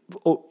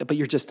but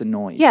you're just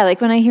annoyed. Yeah, like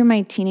when I hear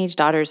my teenage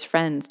daughter's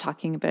friends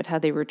talking about how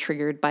they were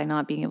triggered by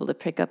not being able to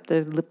pick up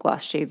the lip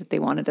gloss shade that they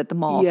wanted at the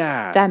mall.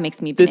 Yeah, that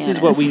makes me bananas. This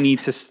is what we need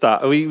to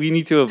stop. We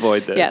need to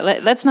avoid this. Yeah,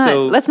 let's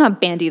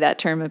not bandy that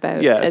term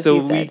about. Yeah,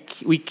 so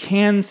we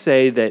can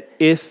say that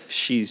if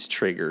she's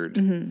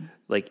triggered,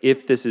 like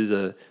if this is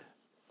a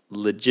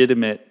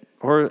legitimate,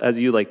 or as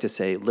you like to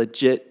say,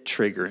 legit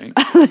triggering.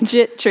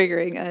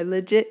 A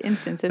legit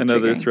instance of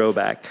another triggering.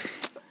 Throwback.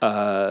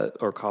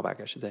 Or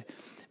callback, I should say.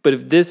 But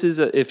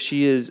if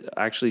she is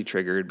actually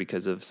triggered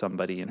because of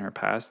somebody in her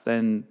past,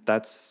 then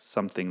that's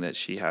something that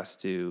she has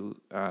to.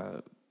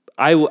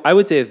 I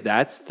would say if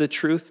that's the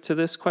truth to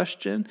this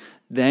question,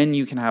 then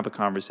you can have a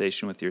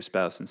conversation with your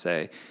spouse and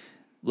say,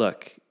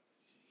 look,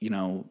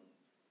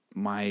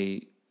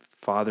 my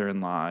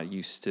father-in-law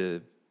used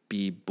to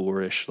be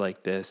boorish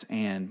like this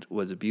and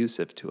was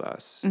abusive to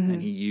us. Mm-hmm.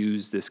 And he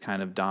used this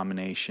kind of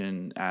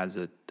domination as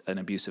an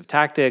abusive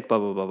tactic, blah,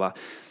 blah, blah, blah.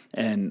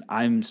 And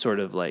I'm sort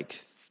of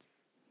like,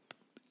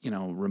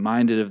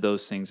 reminded of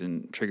those things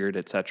and triggered,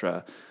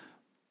 etc.,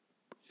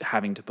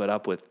 having to put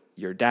up with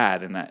your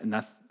dad.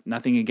 And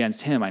nothing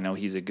against him. I know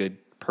he's a good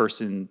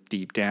person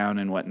deep down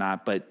and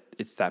whatnot, but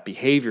it's that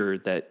behavior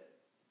that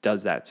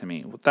does that to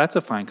me. Well, that's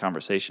a fine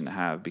conversation to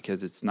have,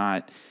 because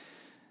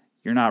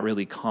you're not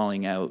really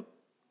calling out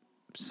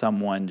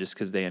someone just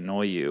because they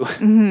annoy you.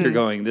 Mm-hmm. You're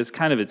going,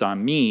 it's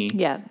on me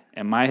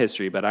and my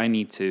history, but I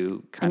need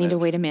to I need a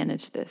way to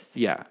manage this.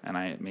 Yeah, and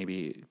I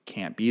maybe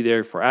can't be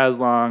there for as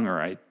long,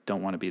 or I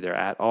don't want to be there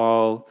at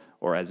all,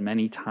 or as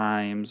many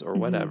times, or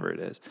whatever it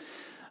is.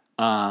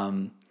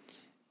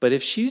 But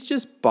if she's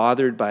just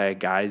bothered by a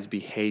guy's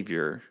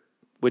behavior,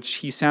 which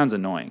he sounds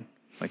annoying,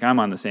 like I'm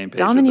on the same page.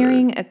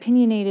 Domineering,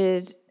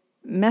 opinionated,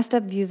 messed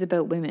up views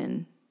about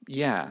women.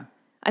 Yeah.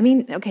 I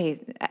mean, okay,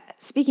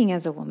 speaking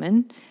as a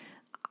woman,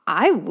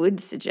 I would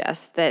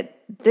suggest that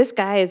this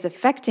guy is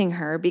affecting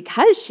her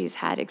because she's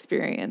had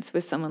experience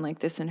with someone like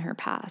this in her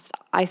past.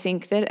 I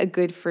think that a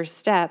good first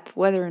step,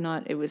 whether or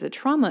not it was a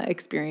trauma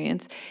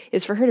experience,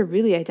 is for her to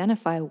really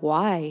identify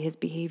why his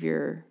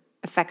behavior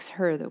affects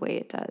her the way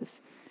it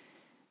does.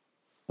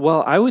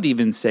 Well, I would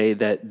even say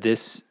that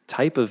this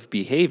type of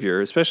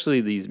behavior, especially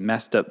these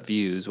messed up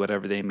views,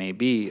 whatever they may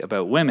be,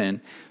 about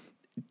women,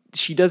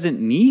 she doesn't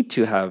need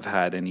to have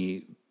had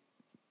any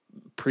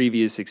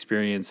previous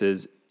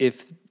experiences.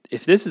 If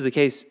this is the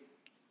case,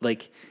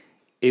 like,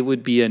 it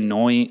would be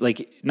annoying,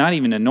 like, not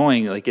even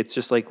annoying, like, it's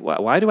just like,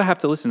 why do I have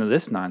to listen to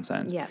this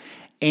nonsense? Yeah.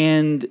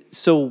 And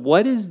so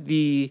what is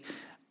the,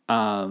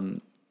 and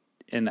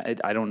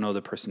I don't know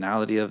the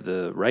personality of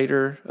the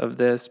writer of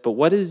this, but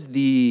what is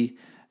the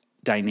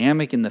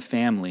dynamic in the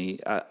family?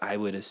 I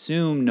would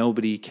assume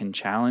nobody can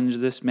challenge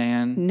this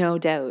man. No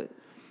doubt.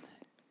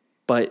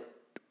 But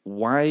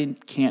why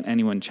can't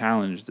anyone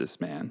challenge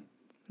this man?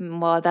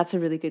 Well, that's a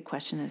really good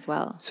question as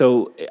well.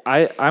 So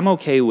I'm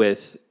okay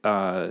with,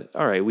 all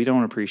right, we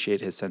don't appreciate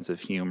his sense of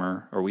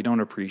humor, or we don't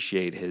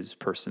appreciate his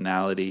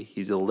personality.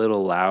 He's a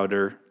little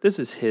louder. This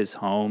is his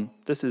home.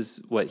 This is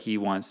what he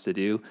wants to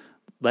do.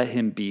 Let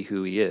him be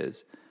who he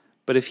is.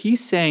 But if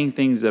he's saying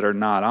things that are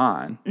not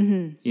on,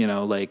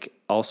 like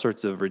all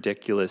sorts of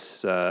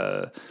ridiculous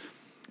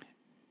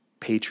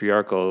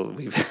patriarchal...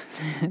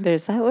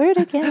 There's that word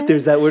again.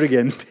 There's that word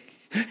again.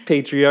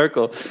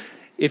 Patriarchal.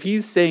 If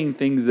he's saying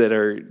things that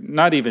are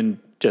not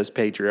even just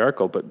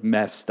patriarchal, but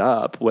messed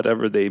up,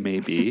 whatever they may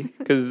be,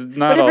 because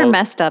whatever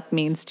messed up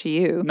means to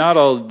you. Not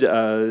all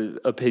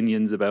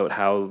opinions about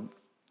how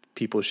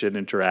people should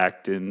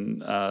interact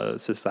in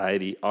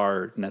society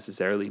are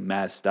necessarily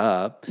messed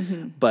up.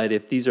 Mm-hmm. But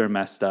if these are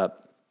messed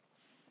up,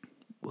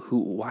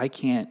 why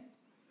can't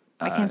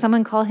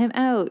someone call him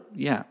out?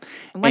 Yeah.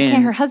 And why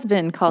can't her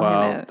husband call him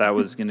out? That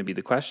was going to be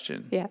the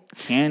question. Yeah.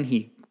 Can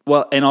he?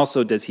 Well, and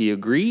also, does he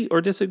agree or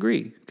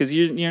disagree? Because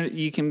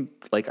you can,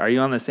 like, are you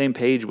on the same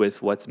page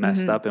with what's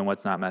messed up and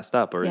what's not messed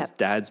up? Or is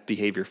dad's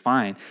behavior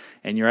fine?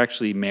 And you're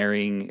actually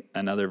marrying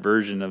another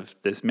version of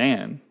this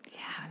man. Yeah,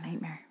 a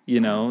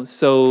nightmare.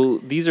 So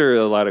these are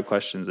a lot of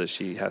questions that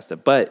she has to,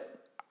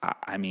 but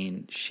I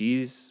mean,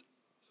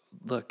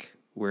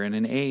 we're in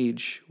an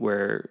age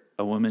where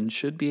a woman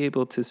should be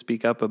able to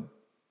speak up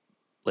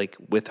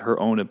with her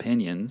own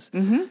opinions.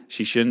 Mm-hmm.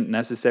 She shouldn't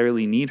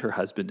necessarily need her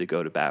husband to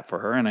go to bat for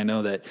her. And I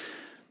know that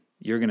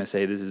you're going to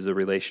say this is a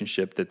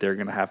relationship that they're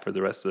going to have for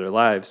the rest of their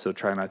lives, so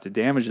try not to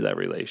damage that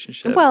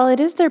relationship. Well, it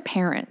is their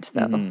parent,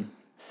 though. Mm-hmm.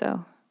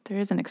 So there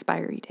is an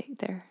expiry date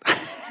there.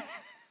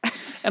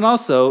 And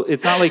also,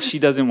 it's not like she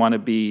doesn't want to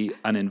be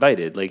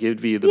uninvited. Like, it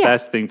would be the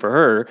best thing for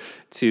her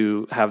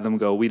to have them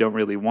go, we don't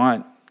really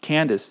want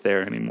Candace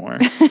there anymore.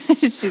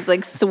 She's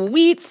like,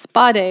 sweet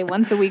spa day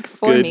once a week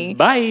for me.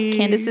 Bye.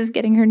 Candace is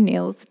getting her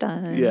nails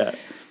done. Yeah.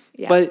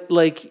 But,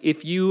 like,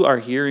 if you are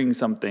hearing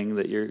something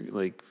that you're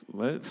like,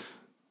 what?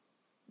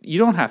 You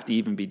don't have to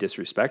even be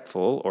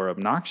disrespectful or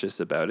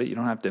obnoxious about it. You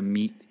don't have to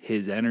meet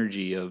his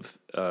energy of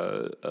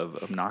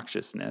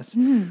obnoxiousness.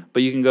 Mm.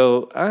 But you can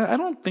go, I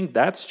don't think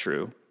that's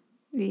true.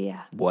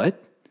 Yeah.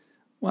 What?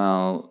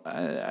 Well,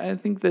 I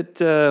think that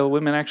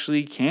women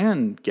actually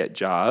can get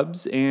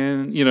jobs,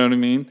 and you know what I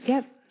mean?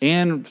 Yep.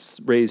 And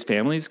raise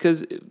families,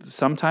 because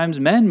sometimes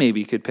men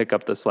maybe could pick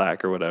up the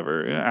slack or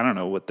whatever. I don't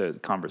know what the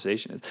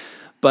conversation is.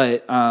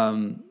 But,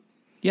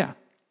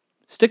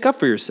 stick up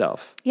for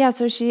yourself. Yeah,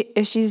 so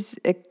if she's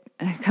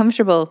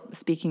comfortable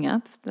speaking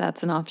up,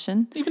 that's an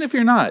option. Even if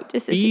you're not.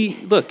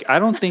 Look, I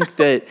don't think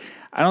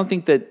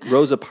that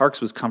Rosa Parks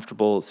was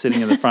comfortable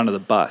sitting in the front of the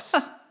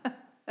bus.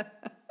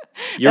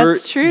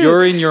 That's true.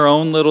 You're in your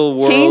own little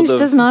world. Change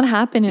does not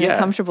happen in a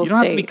comfortable state. You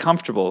don't have to be state.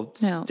 comfortable.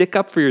 No. Stick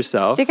up for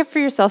yourself. Stick up for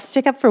yourself.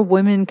 Stick up for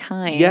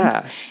womankind.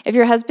 Yeah. If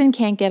your husband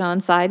can't get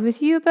on side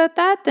with you about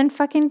that, then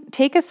fucking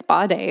take a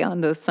spa day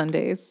on those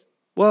Sundays.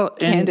 Well,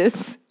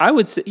 Candace. I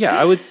would say,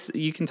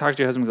 you can talk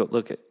to your husband and go,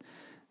 look,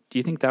 do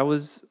you think that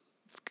was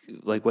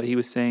like what he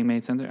was saying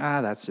made sense?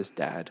 That's just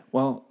dad.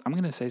 Well, I'm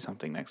going to say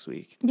something next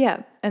week.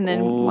 Yeah. And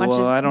then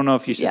I don't know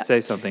if you should say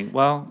something.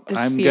 Well,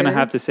 I'm going to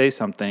have to say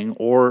something,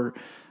 or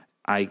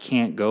I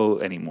can't go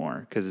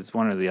anymore because it's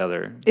one or the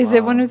other. Is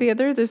it one or the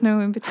other? There's no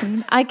in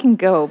between. I can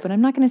go, but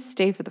I'm not going to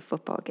stay for the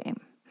football game.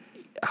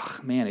 Oh,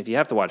 man, if you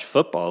have to watch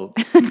football,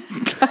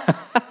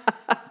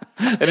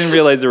 I didn't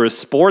realize there was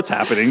sports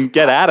happening.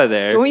 Get out of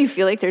there. Don't you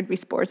feel like there'd be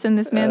sports in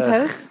this man's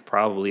house?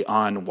 Probably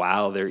on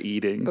while they're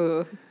eating.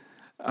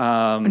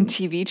 On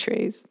TV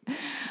trays.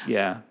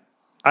 Yeah.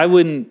 I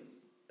wouldn't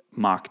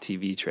mock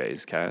TV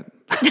trays, Kat.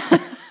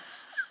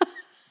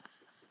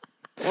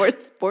 Or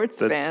sports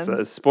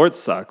fans. Sports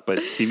suck, but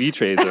TV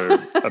trays are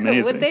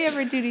amazing. What'd they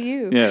ever do to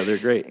you? Yeah, they're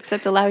great.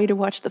 Except allow you to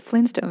watch the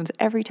Flintstones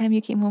every time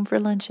you came home for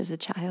lunch as a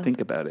child. Think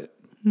about it.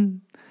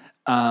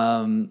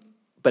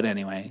 But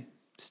anyway,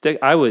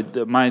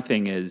 my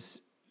thing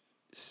is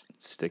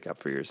stick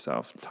up for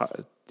yourself,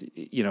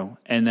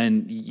 and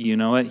then you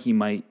know what? He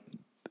might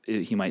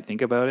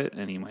think about it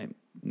and he might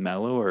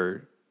mellow,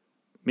 or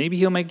maybe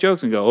he'll make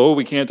jokes and go, "Oh,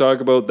 we can't talk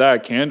about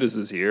that. Candace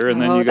is here."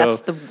 And then you go,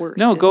 that's the worst.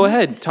 No, go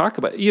ahead. Talk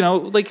about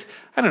it. Like,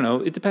 I don't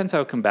know. It depends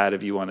how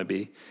combative you want to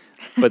be.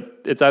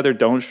 But it's either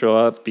don't show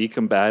up, be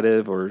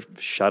combative, or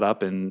shut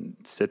up and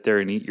sit there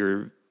and eat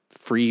your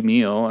free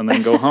meal and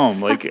then go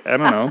home. Like, I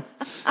don't know.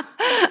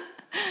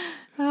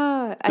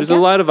 There's a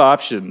lot of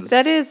options.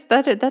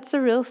 That's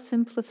a real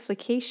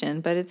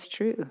simplification, but it's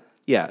true.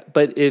 Yeah,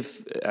 but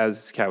if,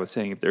 as Kat was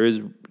saying, if there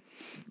is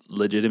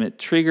legitimate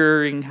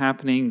triggering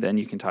happening, then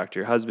you can talk to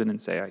your husband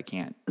and say, I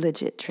can't do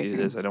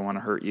this. I don't want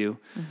to hurt you.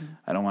 Mm-hmm.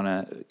 I don't want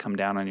to come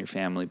down on your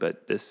family,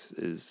 but this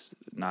is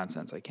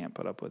nonsense. I can't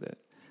put up with it.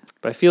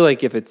 But I feel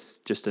like if it's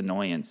just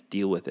annoyance,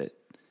 deal with it.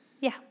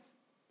 Yeah.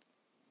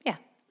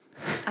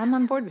 I'm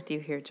on board with you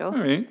here, Joel. All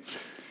right.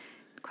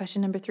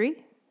 Question number 3.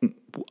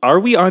 Are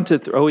we on to...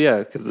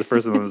 because the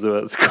first one was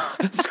about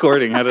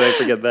squirting. How did I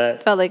forget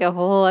that? Felt like a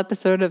whole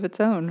episode of its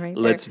own right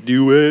there. Let's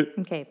do it.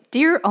 Okay.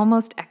 Dear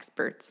almost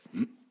experts.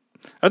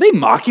 Are they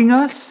mocking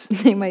us?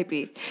 They might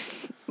be.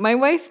 My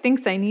wife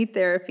thinks I need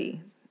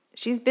therapy.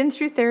 She's been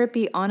through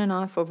therapy on and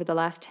off over the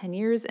last 10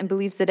 years and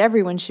believes that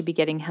everyone should be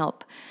getting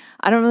help.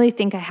 I don't really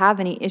think I have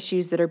any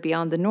issues that are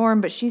beyond the norm,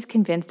 but she's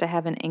convinced I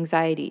have an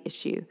anxiety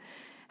issue.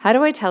 How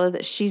do I tell her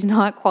that she's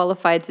not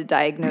qualified to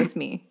diagnose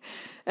me?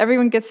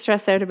 Everyone gets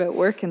stressed out about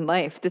work and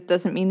life. That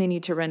doesn't mean they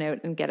need to run out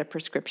and get a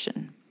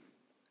prescription.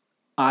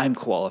 I'm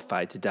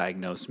qualified to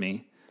diagnose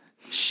me.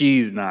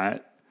 She's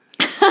not.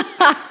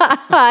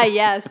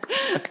 Yes.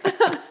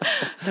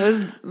 That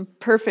was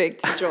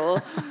perfect,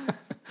 Joel.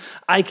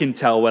 I can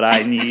tell what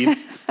I need.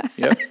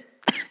 Yep.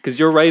 Because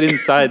you're right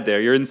inside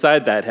there. You're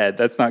inside that head.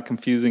 That's not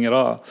confusing at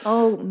all.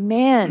 Oh,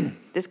 man.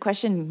 This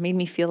question made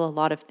me feel a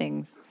lot of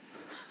things.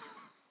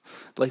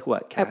 Like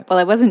what, Kat?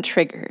 I wasn't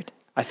triggered.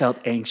 I felt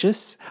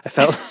anxious. I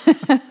felt...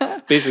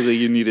 Basically,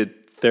 you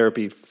needed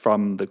therapy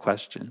from the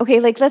question. Okay,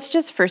 let's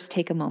just first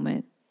take a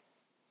moment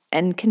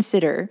and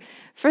consider,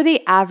 for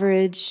the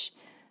average,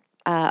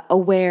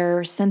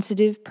 aware,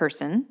 sensitive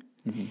person,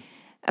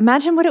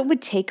 imagine what it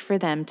would take for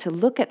them to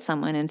look at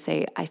someone and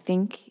say, I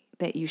think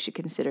that you should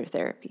consider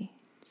therapy.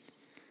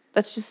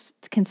 Let's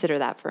just consider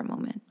that for a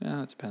moment.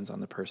 Yeah, it depends on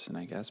the person,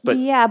 I guess. But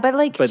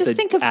just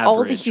think of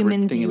all the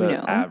humans you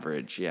know.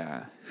 Average,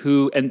 yeah.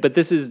 But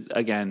this is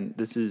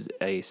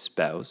a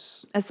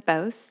spouse. A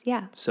spouse,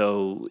 yeah.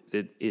 So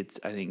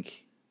it's, I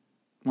think,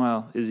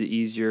 is it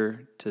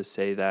easier to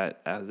say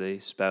that as a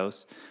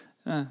spouse?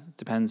 It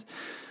depends.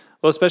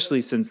 Well, especially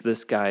since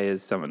this guy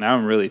is someone, now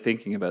I'm really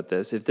thinking about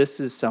this. If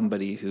this is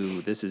somebody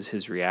who, this is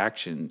his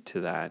reaction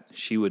to that,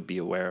 she would be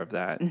aware of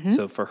that. Mm-hmm.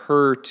 So for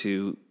her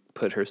to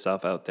put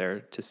herself out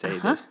there to say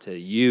this to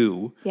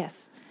you.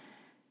 Yes.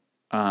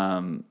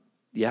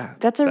 Yeah.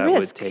 That's a risk. That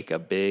would take a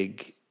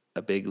big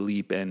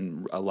leap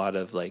and a lot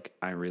of I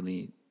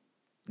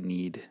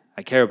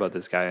care about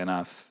this guy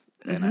enough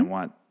and I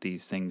want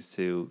these things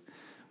to,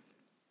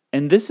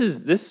 and this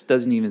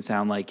doesn't even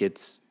sound like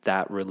it's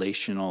that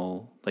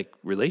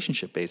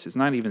relationship based. It's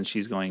not even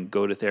she's going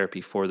go to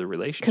therapy for the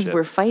relationship. Because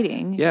we're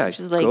fighting. Yeah.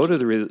 Go to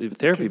the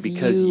therapy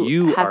because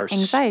you have are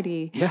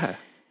anxiety. Yeah.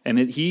 And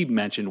he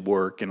mentioned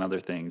work and other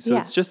things. So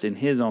it's just in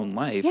his own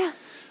life. Yeah.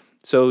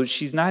 So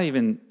she's not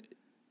even,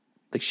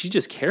 she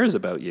just cares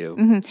about you.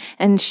 Mm-hmm.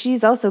 And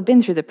she's also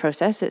been through the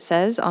process, it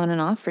says, on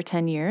and off for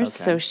 10 years.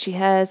 Okay. So she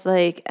has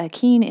a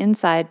keen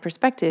inside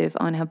perspective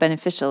on how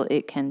beneficial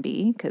it can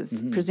be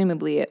because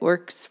presumably it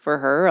works for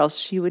her, else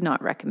she would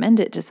not recommend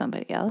it to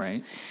somebody else.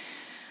 Right.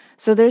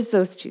 So there's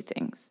those two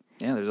things.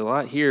 Yeah, there's a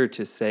lot here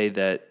to say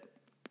that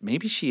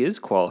maybe she is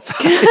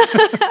qualified.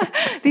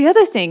 The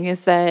other thing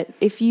is that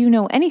if you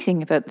know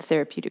anything about the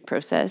therapeutic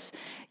process,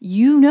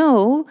 you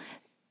know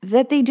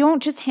that they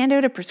don't just hand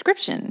out a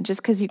prescription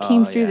just because you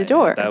came through the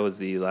door. That was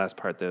the last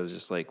part that was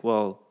just like,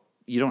 well,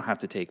 you don't have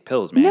to take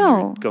pills, man. No.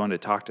 You're going to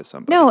talk to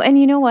somebody. No, and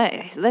you know what?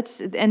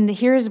 And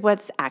here's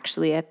what's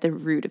actually at the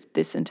root of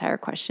this entire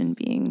question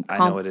being I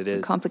know what it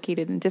is.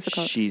 Complicated and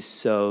difficult. She's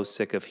so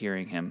sick of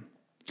hearing him.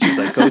 She's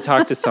like, go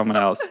talk to someone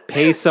else.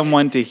 Pay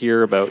someone to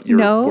hear about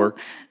your work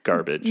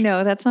garbage.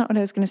 No, that's not what I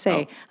was going to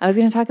say. Oh. I was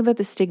going to talk about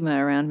the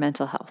stigma around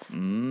mental health.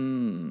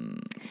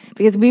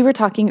 Because we were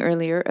talking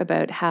earlier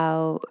about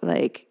how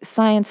like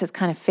science has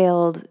kind of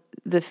failed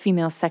the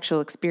female sexual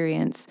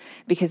experience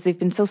because they've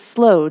been so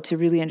slow to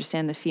really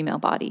understand the female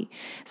body.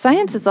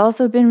 Science has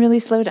also been really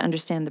slow to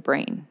understand the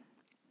brain.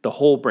 The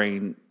whole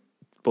brain,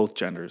 both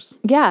genders.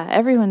 Yeah,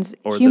 everyone's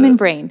human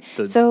brain.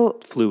 So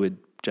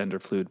gender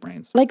fluid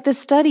brains. Like the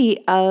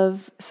study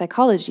of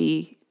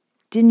psychology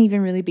didn't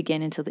even really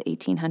begin until the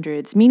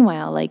 1800s.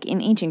 Meanwhile, like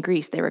in ancient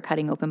Greece, they were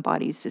cutting open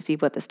bodies to see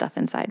what the stuff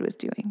inside was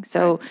doing.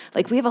 So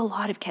like we have a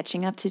lot of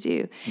catching up to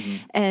do. Mm-hmm.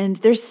 And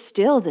there's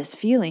still this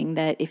feeling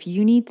that if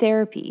you need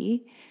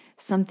therapy,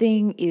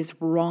 something is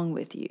wrong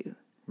with you.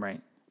 Right.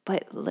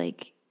 But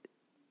like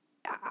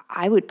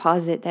I would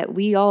posit that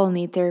we all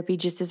need therapy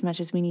just as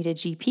much as we need a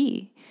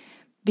GP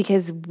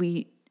because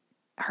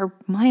our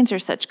minds are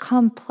such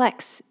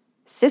complex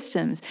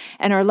systems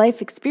and our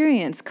life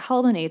experience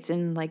culminates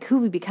in like who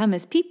we become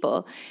as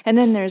people. And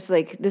then there's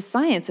like the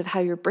science of how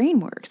your brain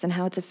works and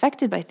how it's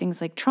affected by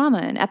things like trauma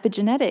and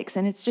epigenetics.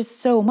 And it's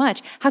just so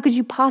much. How could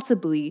you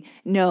possibly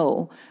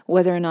know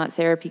whether or not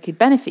therapy could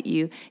benefit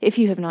you if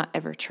you have not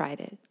ever tried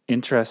it?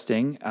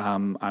 Interesting.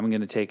 I'm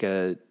going to take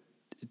a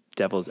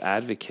devil's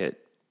advocate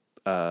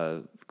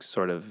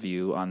sort of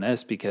view on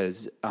this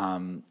because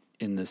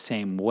in the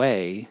same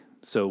way,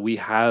 so we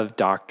have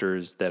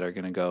doctors that are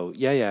going to go,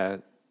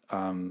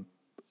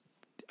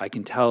 I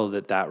can tell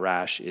that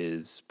rash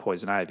is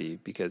poison ivy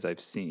because I've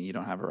seen, you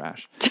don't have a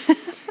rash.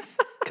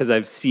 Because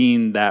I've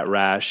seen that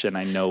rash and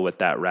I know what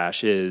that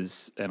rash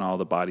is and all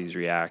the bodies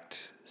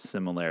react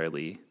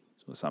similarly.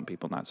 So some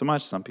people not so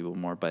much, some people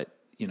more, but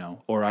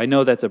or I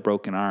know that's a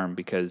broken arm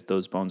because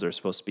those bones are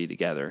supposed to be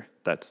together.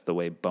 That's the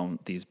way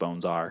these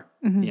bones are,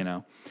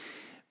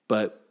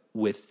 But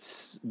with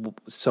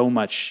so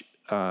much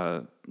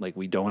like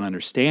we don't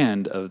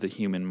understand of the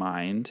human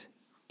mind,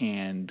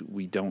 and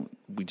we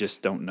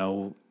just don't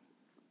know,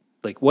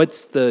 like,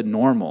 what's the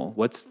normal?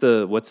 What's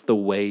the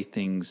way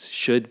things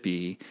should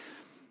be?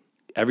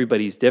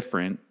 Everybody's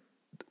different.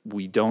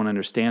 We don't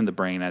understand the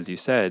brain, as you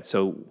said.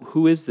 So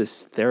who is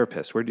this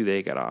therapist? Where do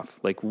they get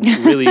off? Like,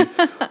 really,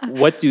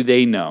 what do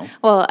they know?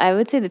 Well, I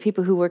would say the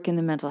people who work in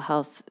the mental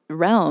health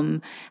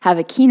realm have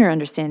a keener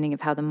understanding of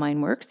how the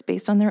mind works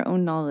based on their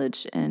own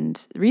knowledge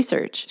and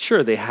research.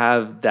 Sure, they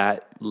have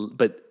that,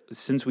 but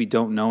since we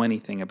don't know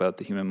anything about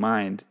the human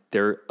mind,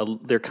 they're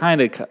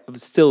kind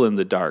of still in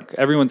the dark.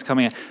 Everyone's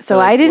coming at. So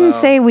I didn't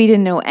say we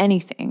didn't know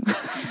anything.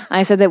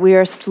 I said that we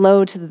are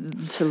slow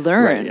to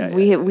learn.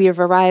 Right, we have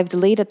arrived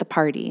late at the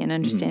party in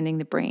understanding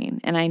the brain.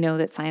 And I know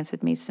that science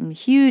has made some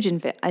huge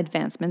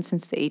advancements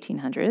since the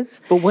 1800s.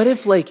 But what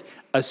if like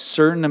a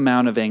certain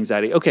amount of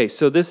anxiety? Okay,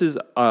 so this is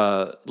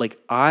like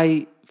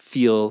I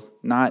feel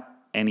not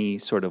any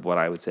sort of what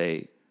I would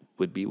say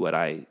would be what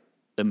I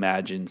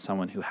imagine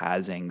someone who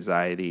has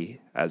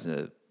anxiety as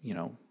a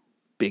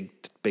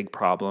big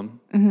problem.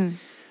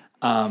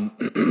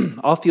 Mm-hmm.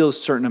 I'll feel a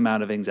certain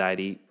amount of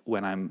anxiety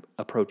when I'm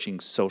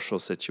approaching social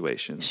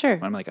situations. Sure.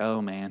 When I'm like,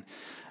 oh man,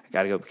 I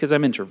gotta go because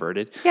I'm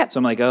introverted. Yep. So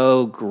I'm like,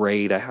 oh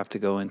great, I have to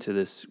go into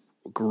this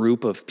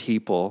group of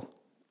people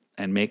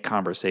and make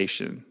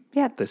conversation.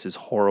 Yep. This is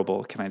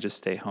horrible. Can I just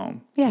stay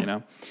home?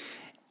 Yeah.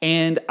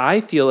 And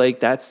I feel like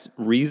that's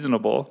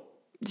reasonable.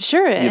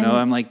 Sure.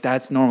 I'm like,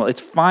 that's normal. It's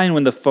fine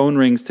when the phone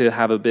rings to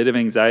have a bit of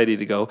anxiety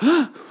to go,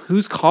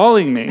 who's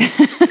calling me?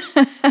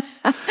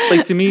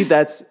 Like, to me,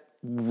 that's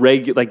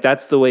regular. Like,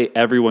 that's the way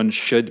everyone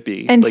should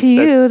be. And like, to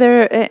you,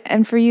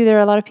 for you, there are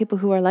a lot of people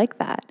who are like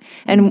that.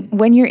 And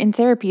when you're in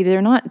therapy,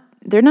 they're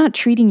not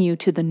treating you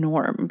to the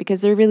norm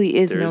because there really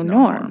is no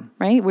norm,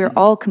 right? We're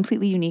all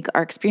completely unique.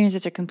 Our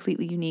experiences are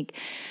completely unique.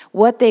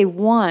 What they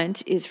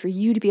want is for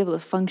you to be able to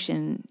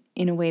function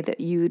in a way that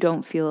you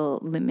don't feel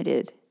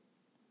limited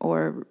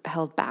or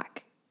held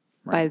back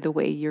by the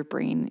way your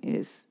brain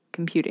is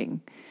computing.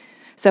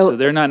 So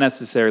they're not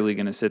necessarily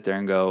going to sit there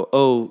and go,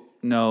 oh,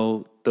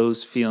 no,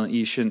 those feelings,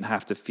 you shouldn't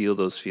have to feel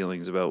those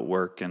feelings about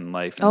work and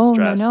life and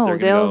stress. No. They're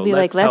They'll be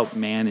let's like, help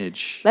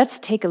manage. Let's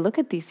take a look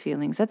at these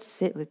feelings. Let's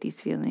sit with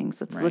these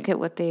feelings. Let's look at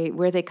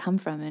where they come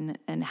from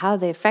and how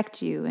they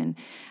affect you, and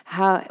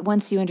how,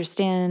 once you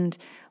understand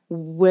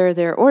where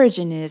their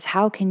origin is,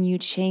 how can you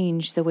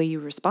change the way you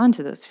respond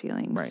to those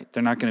feelings? Right.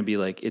 They're not going to be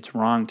like, it's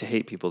wrong to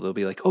hate people. They'll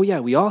be like, oh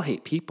yeah, we all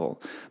hate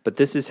people, but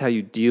this is how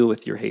you deal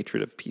with your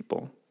hatred of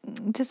people.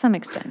 To some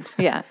extent,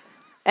 yeah.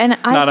 And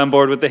I'm not on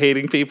board with the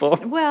hating people.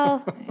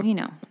 Well,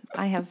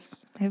 I have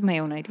my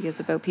own ideas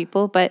about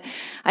people, but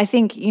I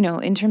think,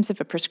 in terms of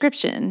a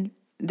prescription,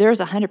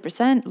 there's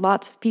 100%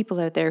 lots of people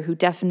out there who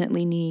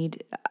definitely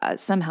need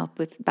some help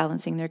with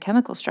balancing their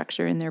chemical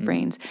structure in their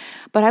brains.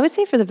 But I would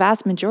say for the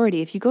vast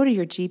majority, if you go to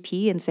your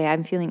GP and say,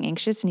 I'm feeling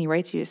anxious, and he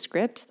writes you a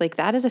script, like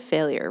that is a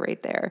failure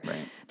right there.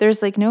 Right.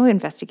 There's like no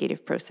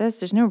investigative process.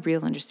 There's no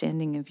real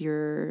understanding of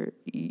your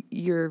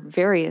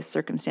various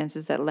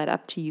circumstances that led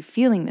up to you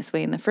feeling this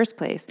way in the first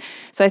place.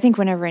 So I think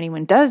whenever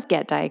anyone does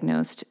get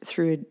diagnosed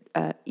through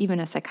even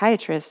a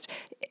psychiatrist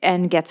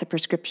and gets a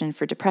prescription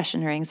for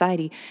depression or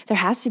anxiety, there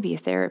has to be a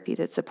therapy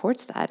that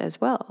supports that as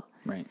well.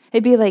 Right.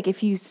 It'd be like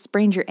if you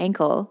sprained your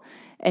ankle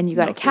and you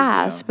got No a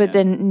cast, physio, but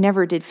yeah. then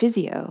never did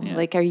physio. Yeah.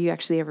 Like, are you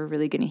actually ever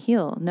really going to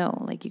heal?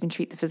 No, like you can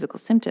treat the physical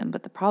symptom,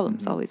 but the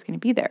problem's always going to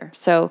be there.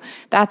 So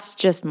that's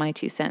just my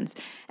 2 cents.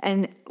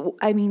 And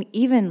I mean,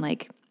 even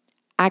like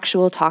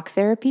actual talk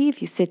therapy, if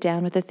you sit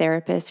down with a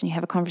therapist and you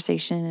have a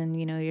conversation and,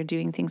 you know, you're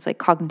doing things like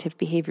cognitive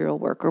behavioral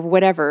work or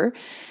whatever,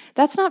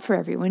 that's not for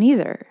everyone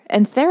either.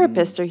 And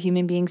therapists are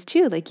human beings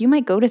too. Like you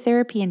might go to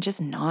therapy and just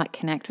not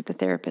connect with the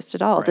therapist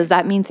at all. Right. Does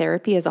that mean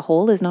therapy as a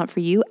whole is not for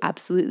you?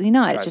 Absolutely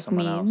not. Try It just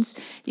someone means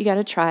else. you got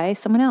to try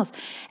someone else.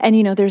 And,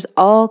 you know, there's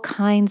all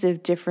kinds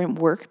of different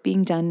work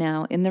being done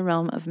now in the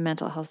realm of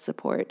mental health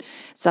support.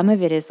 Some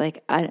of it is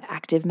like an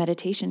active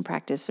meditation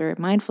practice or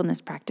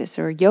mindfulness practice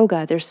or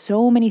yoga. There's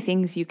so many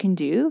things you can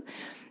do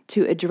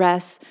to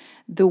address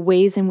the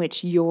ways in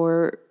which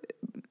your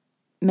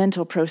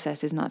mental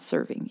process is not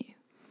serving you.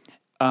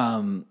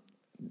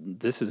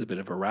 This is a bit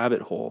of a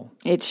rabbit hole.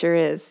 It sure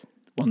is.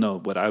 Well, no,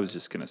 what I was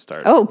just going to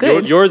start. Oh,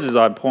 good. Yours is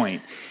on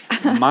point.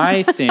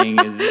 My thing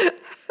is,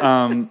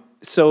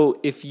 so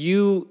if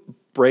you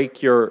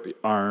break your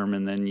arm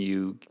and then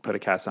you put a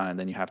cast on it,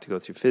 then you have to go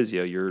through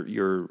physio.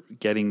 You're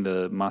getting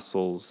the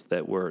muscles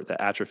that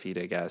atrophied,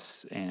 I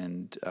guess,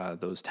 and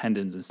those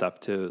tendons and stuff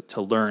to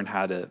learn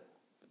how to,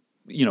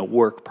 you know,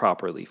 work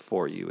properly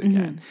for you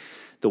again,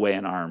 the way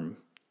an arm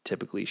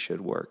typically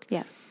should work.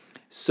 Yeah.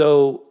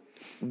 So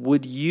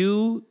would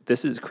you,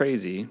 this is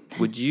crazy,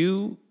 would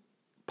you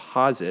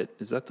posit,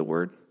 is that the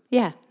word?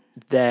 Yeah.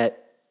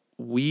 That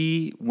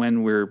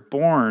when we're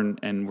born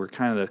and we're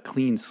kind of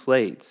clean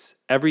slates,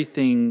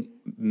 everything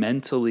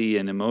mentally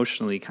and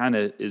emotionally kind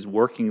of is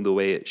working the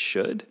way it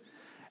should.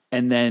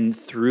 And then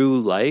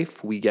through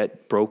life, we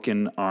get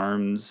broken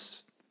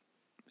arms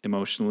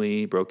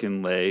emotionally,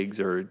 broken legs,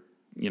 or,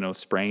 you know,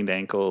 sprained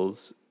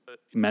ankles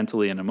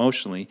mentally and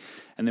emotionally.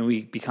 And then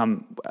we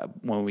become,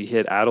 when we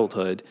hit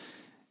adulthood,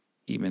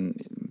 even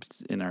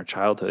in our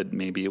childhood,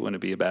 maybe it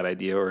wouldn't be a bad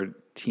idea, or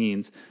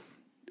teens,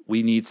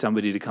 we need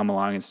somebody to come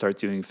along and start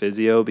doing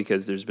physio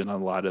because there's been a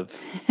lot of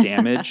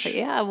damage.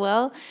 Yeah,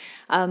 well,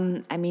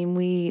 I mean,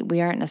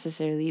 we aren't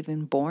necessarily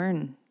even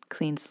born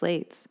clean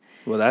slates.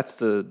 Well,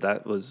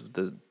 that was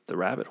the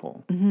rabbit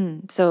hole.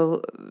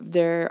 So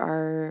there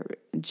are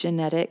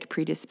genetic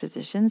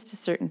predispositions to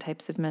certain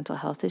types of mental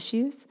health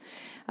issues.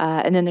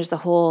 And then there's the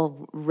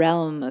whole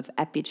realm of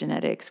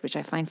epigenetics, which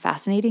I find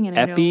fascinating. And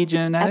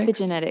Epigenetics?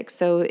 Epigenetics.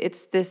 So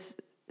it's this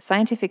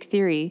scientific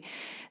theory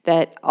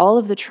that all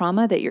of the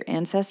trauma that your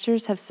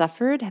ancestors have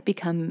suffered have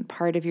become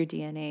part of your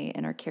DNA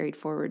and are carried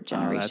forward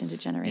generation to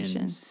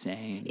generation.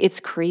 Insane. It's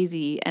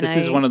crazy. And This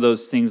is one of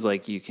those things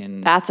like you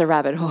can, that's a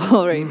rabbit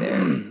hole right there.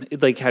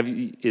 like,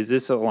 is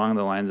this along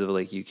the lines of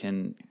like you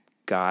can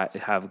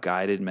have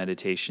guided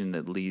meditation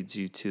that leads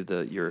you to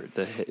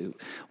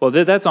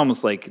that's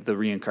almost like the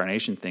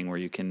reincarnation thing where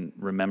you can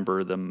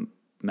remember the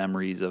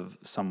memories of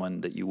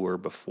someone that you were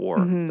before.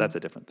 That's a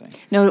different thing.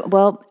 No,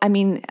 well, I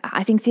mean,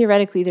 I think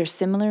theoretically they're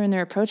similar in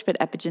their approach, but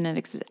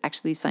epigenetics is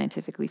actually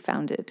scientifically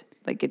founded.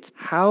 Like it's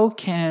How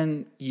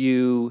can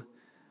you,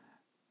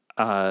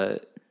 well,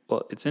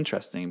 it's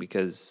interesting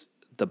because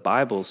the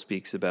Bible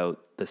speaks about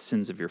the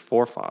sins of your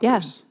forefathers.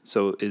 Yeah.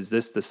 So is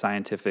this the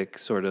scientific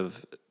sort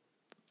of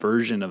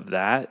version of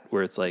that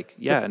where it's like,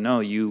 you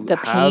the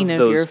have pain of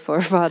those, your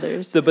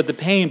forefathers. but the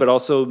pain, but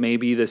also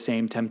maybe the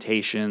same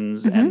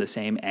temptations and the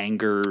same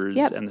angers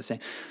and the same.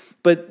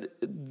 But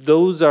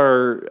those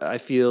are, I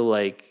feel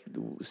like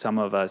some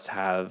of us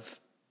have,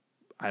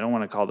 I don't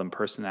want to call them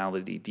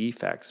personality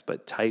defects,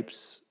 but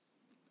types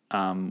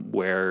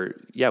where,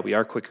 we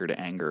are quicker to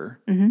anger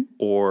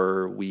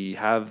or we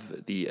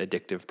have the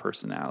addictive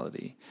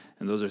personality.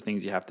 And those are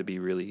things you have to be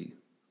really,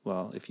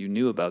 well, if you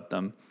knew about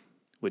them,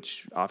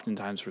 which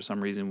oftentimes for some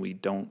reason we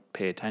don't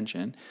pay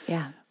attention.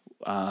 Yeah.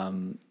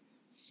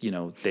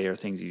 They are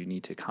things you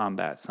need to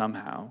combat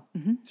somehow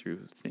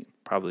through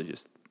probably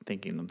just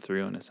thinking them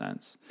through in a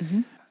sense.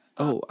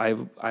 Oh,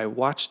 I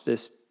watched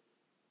this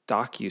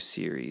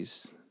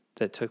docu-series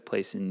that took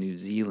place in New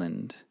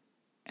Zealand,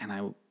 and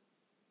I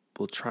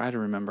will try to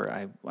remember.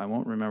 I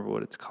won't remember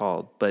what it's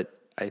called, but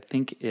I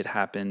think it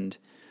happened.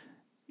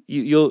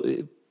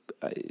 You'll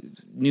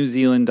New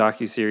Zealand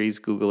docu-series,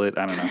 Google it.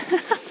 I don't know.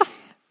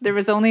 There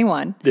was only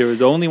one. There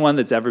was only one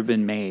that's ever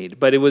been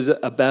made, but it was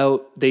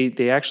about,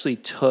 they actually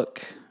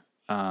took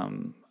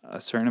a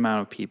certain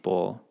amount of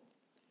people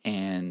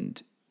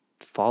and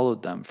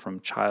followed them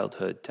from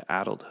childhood to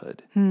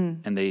adulthood.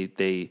 And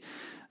they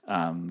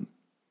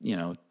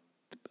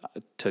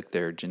took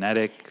their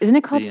genetics. Isn't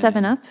it called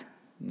 7 Up?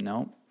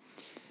 No,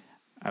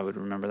 I would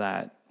remember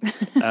that.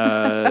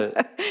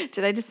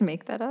 Did I just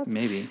make that up?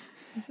 Maybe.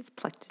 I just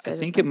plucked it. I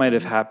think it might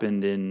have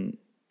happened in.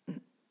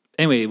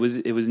 Anyway,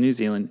 it was New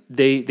Zealand.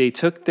 They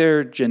took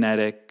their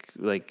genetic,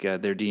 like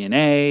their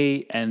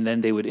DNA, and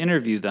then they would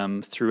interview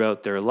them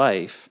throughout their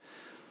life,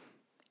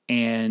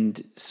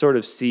 and sort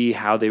of see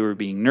how they were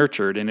being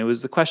nurtured. And it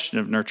was the question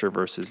of nurture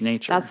versus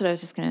nature. That's what I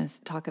was just going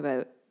to talk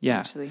about. Yeah.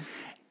 Actually.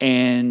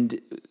 And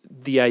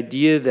the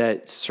idea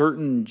that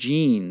certain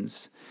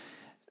genes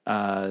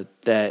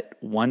that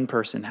one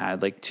person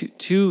had, like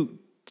two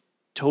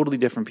totally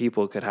different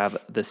people could have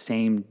the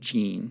same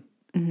gene.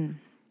 Mm-hmm.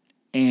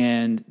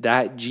 And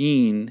that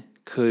gene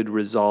could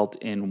result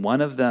in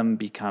one of them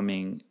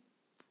becoming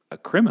a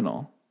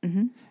criminal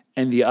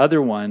and the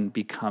other one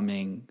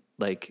becoming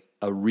like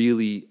a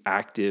really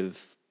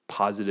active,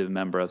 positive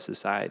member of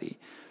society.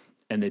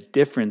 And the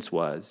difference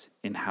was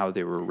in how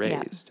they were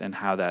raised and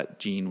how that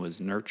gene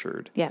was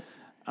nurtured. Yeah.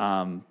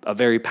 A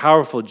very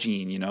powerful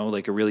gene,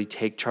 like a really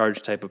take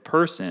charge type of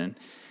person.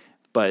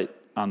 But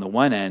on the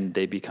one end,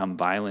 they become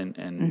violent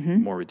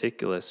and more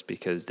ridiculous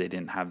because they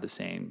didn't have the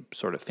same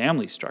sort of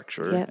family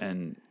structure. Yep.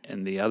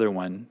 And the other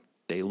one,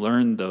 they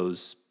learned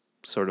those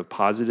sort of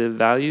positive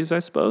values, I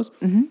suppose,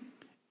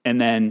 and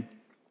then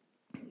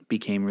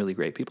became really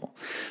great people.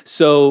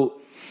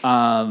 So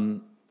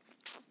how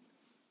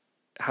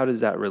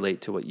does that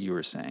relate to what you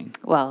were saying?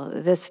 Well,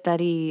 this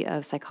study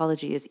of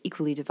psychology is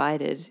equally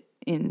divided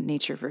in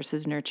nature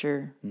versus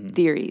nurture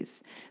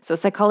theories. So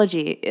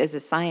psychology as a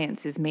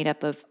science is made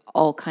up of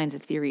all kinds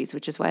of theories,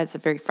 which is why it's a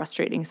very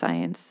frustrating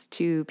science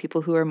to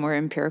people who are more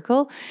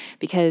empirical,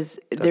 because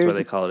That's why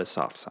they call it a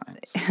soft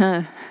science.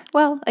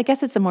 Well, I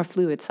guess it's a more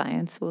fluid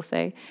science, we'll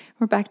say.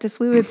 We're back to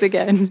fluids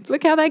again.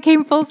 Look how that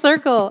came full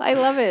circle. I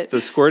love it. It's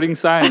a squirting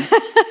science.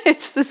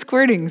 It's the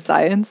squirting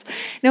science.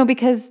 No,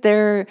 because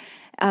there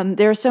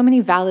are so many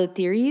valid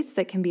theories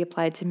that can be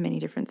applied to many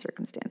different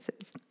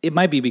circumstances. It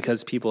might be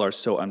because people are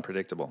so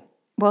unpredictable.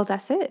 Well,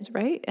 that's it,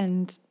 right?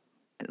 And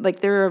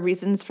like there are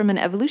reasons from an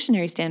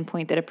evolutionary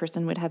standpoint that a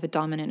person would have a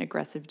dominant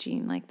aggressive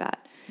gene like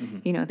that.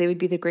 They would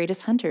be the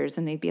greatest hunters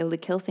and they'd be able to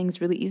kill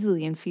things really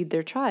easily and feed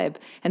their tribe.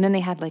 And then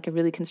they had like a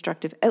really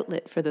constructive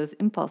outlet for those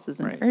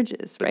impulses and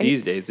urges, But right?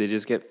 these days they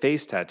just get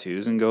face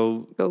tattoos and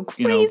go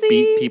crazy.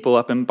 beat people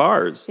up in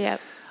bars. Yeah.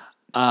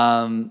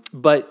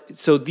 But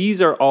so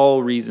these are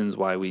all reasons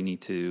why we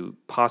need to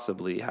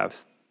possibly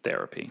have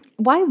therapy.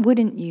 Why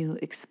wouldn't you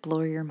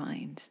explore your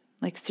mind?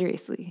 Like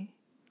seriously.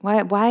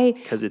 Why?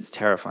 Because it's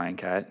terrifying,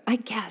 Kat. I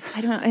guess.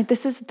 I don't know.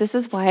 This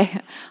is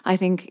why I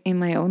think in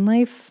my own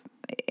life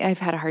I've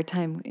had a hard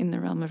time in the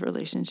realm of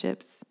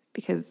relationships,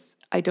 because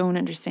I don't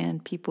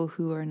understand people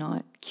who are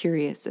not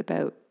curious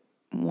about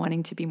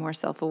wanting to be more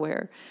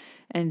self-aware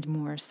and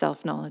more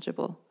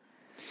self-knowledgeable.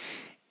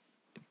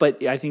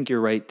 But I think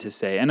you're right to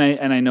say, and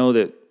I know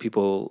that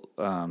people,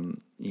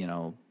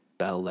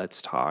 Bell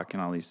Let's Talk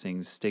and all these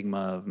things, stigma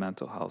of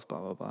mental health,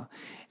 blah blah blah,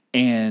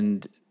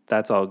 and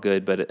that's all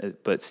good.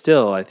 But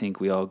still, I think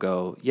we all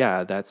go,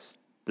 yeah, that's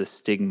the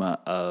stigma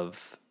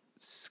of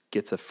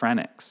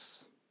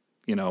schizophrenics,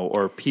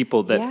 or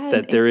people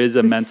that there is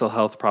a mental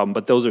health problem.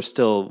 But those are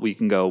still, we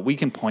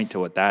can point to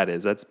what that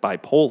is. That's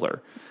bipolar,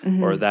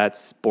 or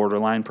that's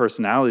borderline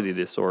personality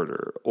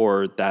disorder,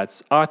 or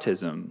that's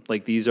autism.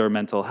 Like these are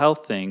mental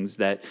health things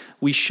that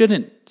we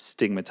shouldn't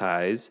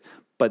stigmatize,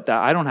 but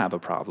that I don't have a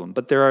problem.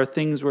 But there are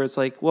things where it's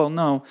like, well,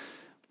 no,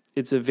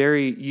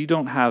 you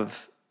don't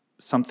have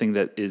something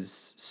that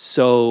is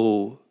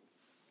so,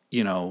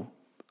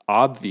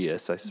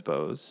 obvious, I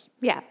suppose.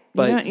 Yeah.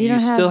 But you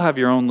still have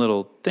your own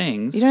little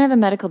things. You don't have a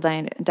medical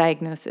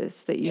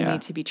diagnosis that you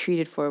need to be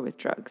treated for with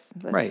drugs,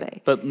 let's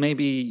say. But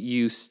maybe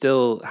you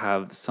still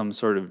have some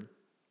sort of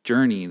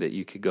journey that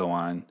you could go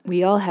on.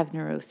 We all have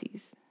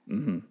neuroses.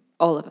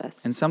 All of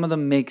us. And some of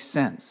them make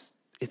sense.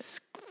 It's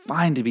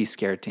fine to be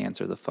scared to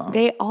answer the phone.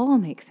 They all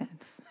make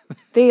sense.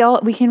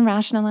 We can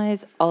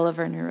rationalize all of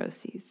our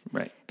neuroses.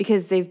 Right.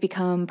 Because they've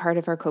become part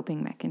of our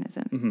coping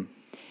mechanism.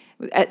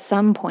 At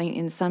some point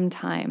in some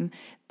time,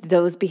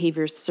 those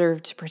behaviors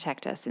serve to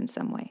protect us in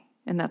some way.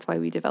 And that's why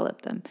we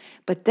develop them.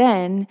 But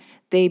then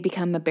they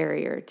become a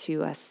barrier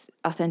to us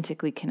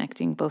authentically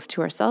connecting both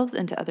to ourselves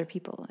and to other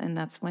people. And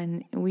that's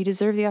when we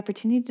deserve the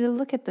opportunity to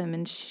look at them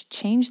and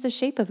change the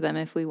shape of them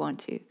if we want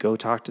to. Go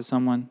talk to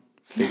someone,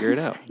 figure it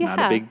out. Not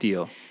a big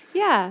deal.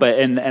 Yeah. But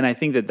and I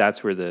think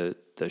that's where the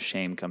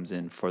shame comes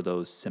in for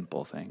those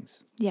simple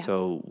things. Yeah.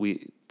 So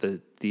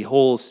the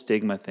whole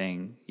stigma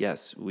thing,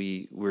 yes,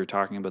 we're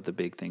talking about the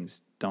big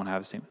things, don't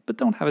have a stigma, but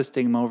don't have a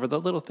stigma over the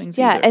little things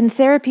either. And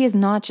therapy is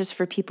not just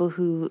for people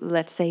who,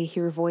 let's say,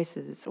 hear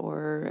voices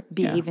or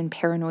behave in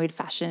paranoid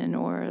fashion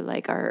or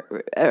like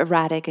are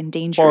erratic and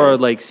dangerous. Or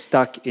like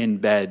stuck in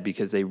bed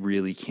because they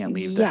really can't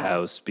leave the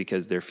house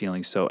because they're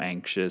feeling so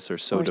anxious or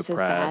so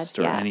depressed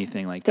or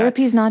anything like that.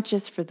 Therapy is not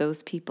just for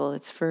those people,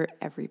 it's for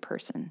every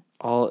person.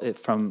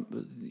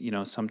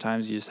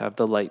 Sometimes you just have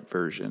the light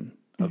version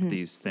of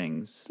these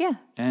things. Yeah.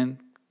 And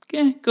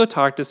go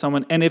talk to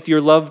someone. And if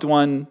your loved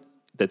one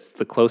that's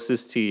the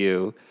closest to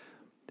you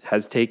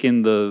has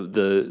taken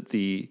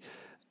the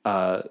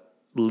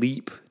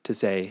leap to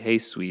say, hey,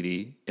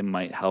 sweetie, it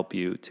might help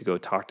you to go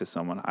talk to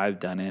someone. I've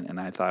done it, and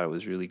I thought it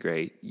was really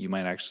great. You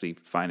might actually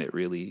find it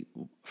really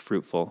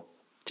fruitful.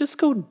 Just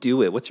go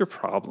do it. What's your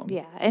problem?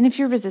 Yeah. And if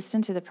you're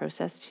resistant to the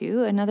process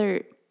too,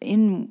 another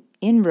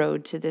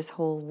inroad to this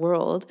whole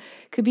world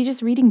could be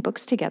just reading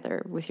books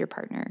together with your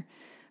partner.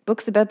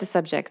 Books about the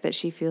subject that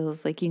she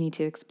feels like you need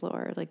to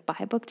explore. Like, buy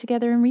a book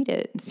together and read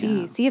it and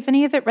see if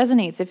any of it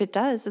resonates. If it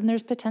does, then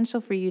there's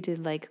potential for you to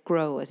like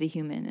grow as a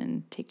human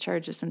and take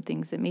charge of some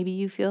things that maybe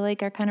you feel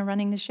like are kind of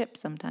running the ship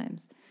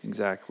sometimes.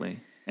 Exactly.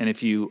 And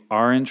if you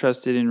are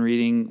interested in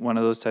reading one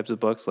of those types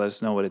of books, let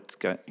us know what it's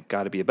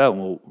got to be about,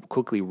 and we'll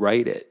quickly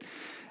write it,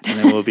 and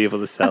then we'll be able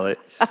to sell it.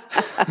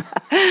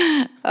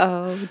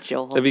 Oh,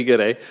 Joel. That'd be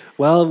good, eh?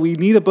 Well, we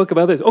need a book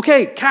about this.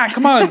 Okay, Kat,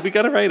 come on. We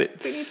got to write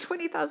it. We need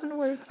 20,000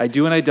 words. I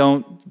Do and I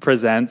Don't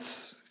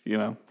presents,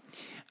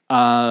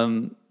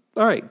 All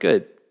right,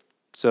 good.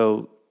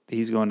 So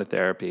he's going to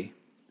therapy.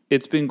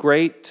 It's been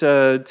great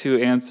to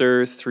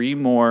answer 3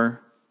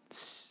 more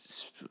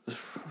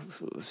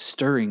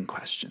stirring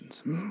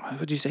questions. What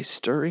would you say?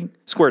 Stirring?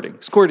 Squirting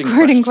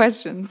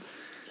questions.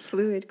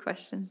 Fluid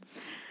questions.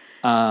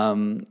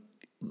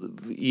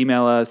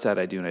 Email us at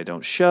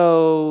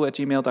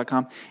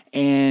idoandidon'tshow@gmail.com.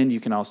 And you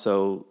can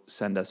also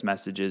send us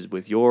messages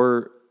with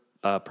your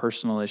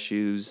personal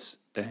issues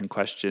and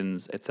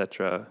questions,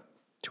 etc.,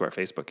 to our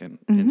Facebook and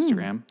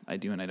Instagram. I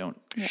Do and I Don't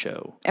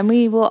Show. And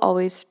we will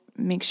always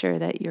make sure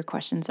that your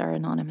questions are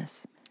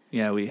anonymous.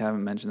 Yeah, we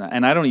haven't mentioned that.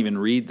 And I don't even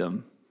read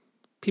them.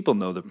 People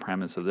know the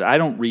premise of it. I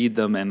don't read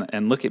them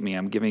and look at me.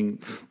 I'm giving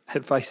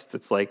advice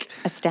that's like...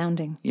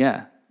 astounding.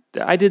 Yeah.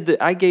 I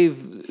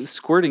gave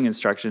squirting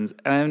instructions,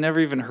 and I've never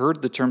even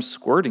heard the term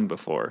squirting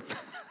before.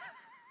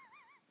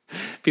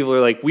 People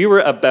are like, we were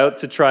about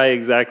to try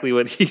exactly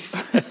what he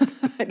said.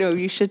 I know,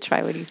 you should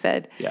try what he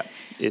said. Yeah.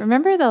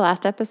 Remember the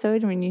last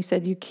episode when you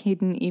said you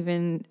couldn't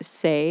even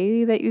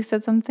say that you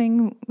said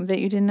something that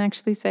you didn't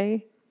actually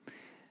say?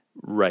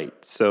 Right.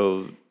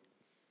 So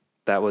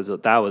that was a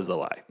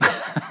lie.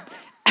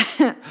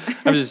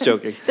 I'm just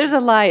joking. There's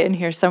a lie in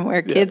here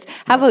somewhere, kids. Yeah.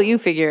 How about you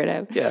figure it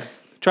out? Yeah.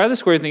 Try the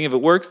square thing. If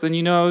it works, then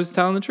you know I was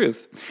telling the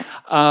truth.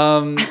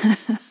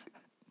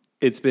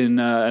 It's been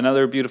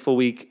another beautiful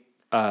week,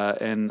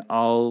 and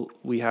all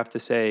we have to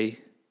say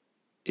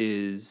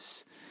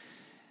is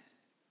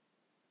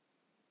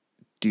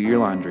do your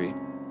laundry.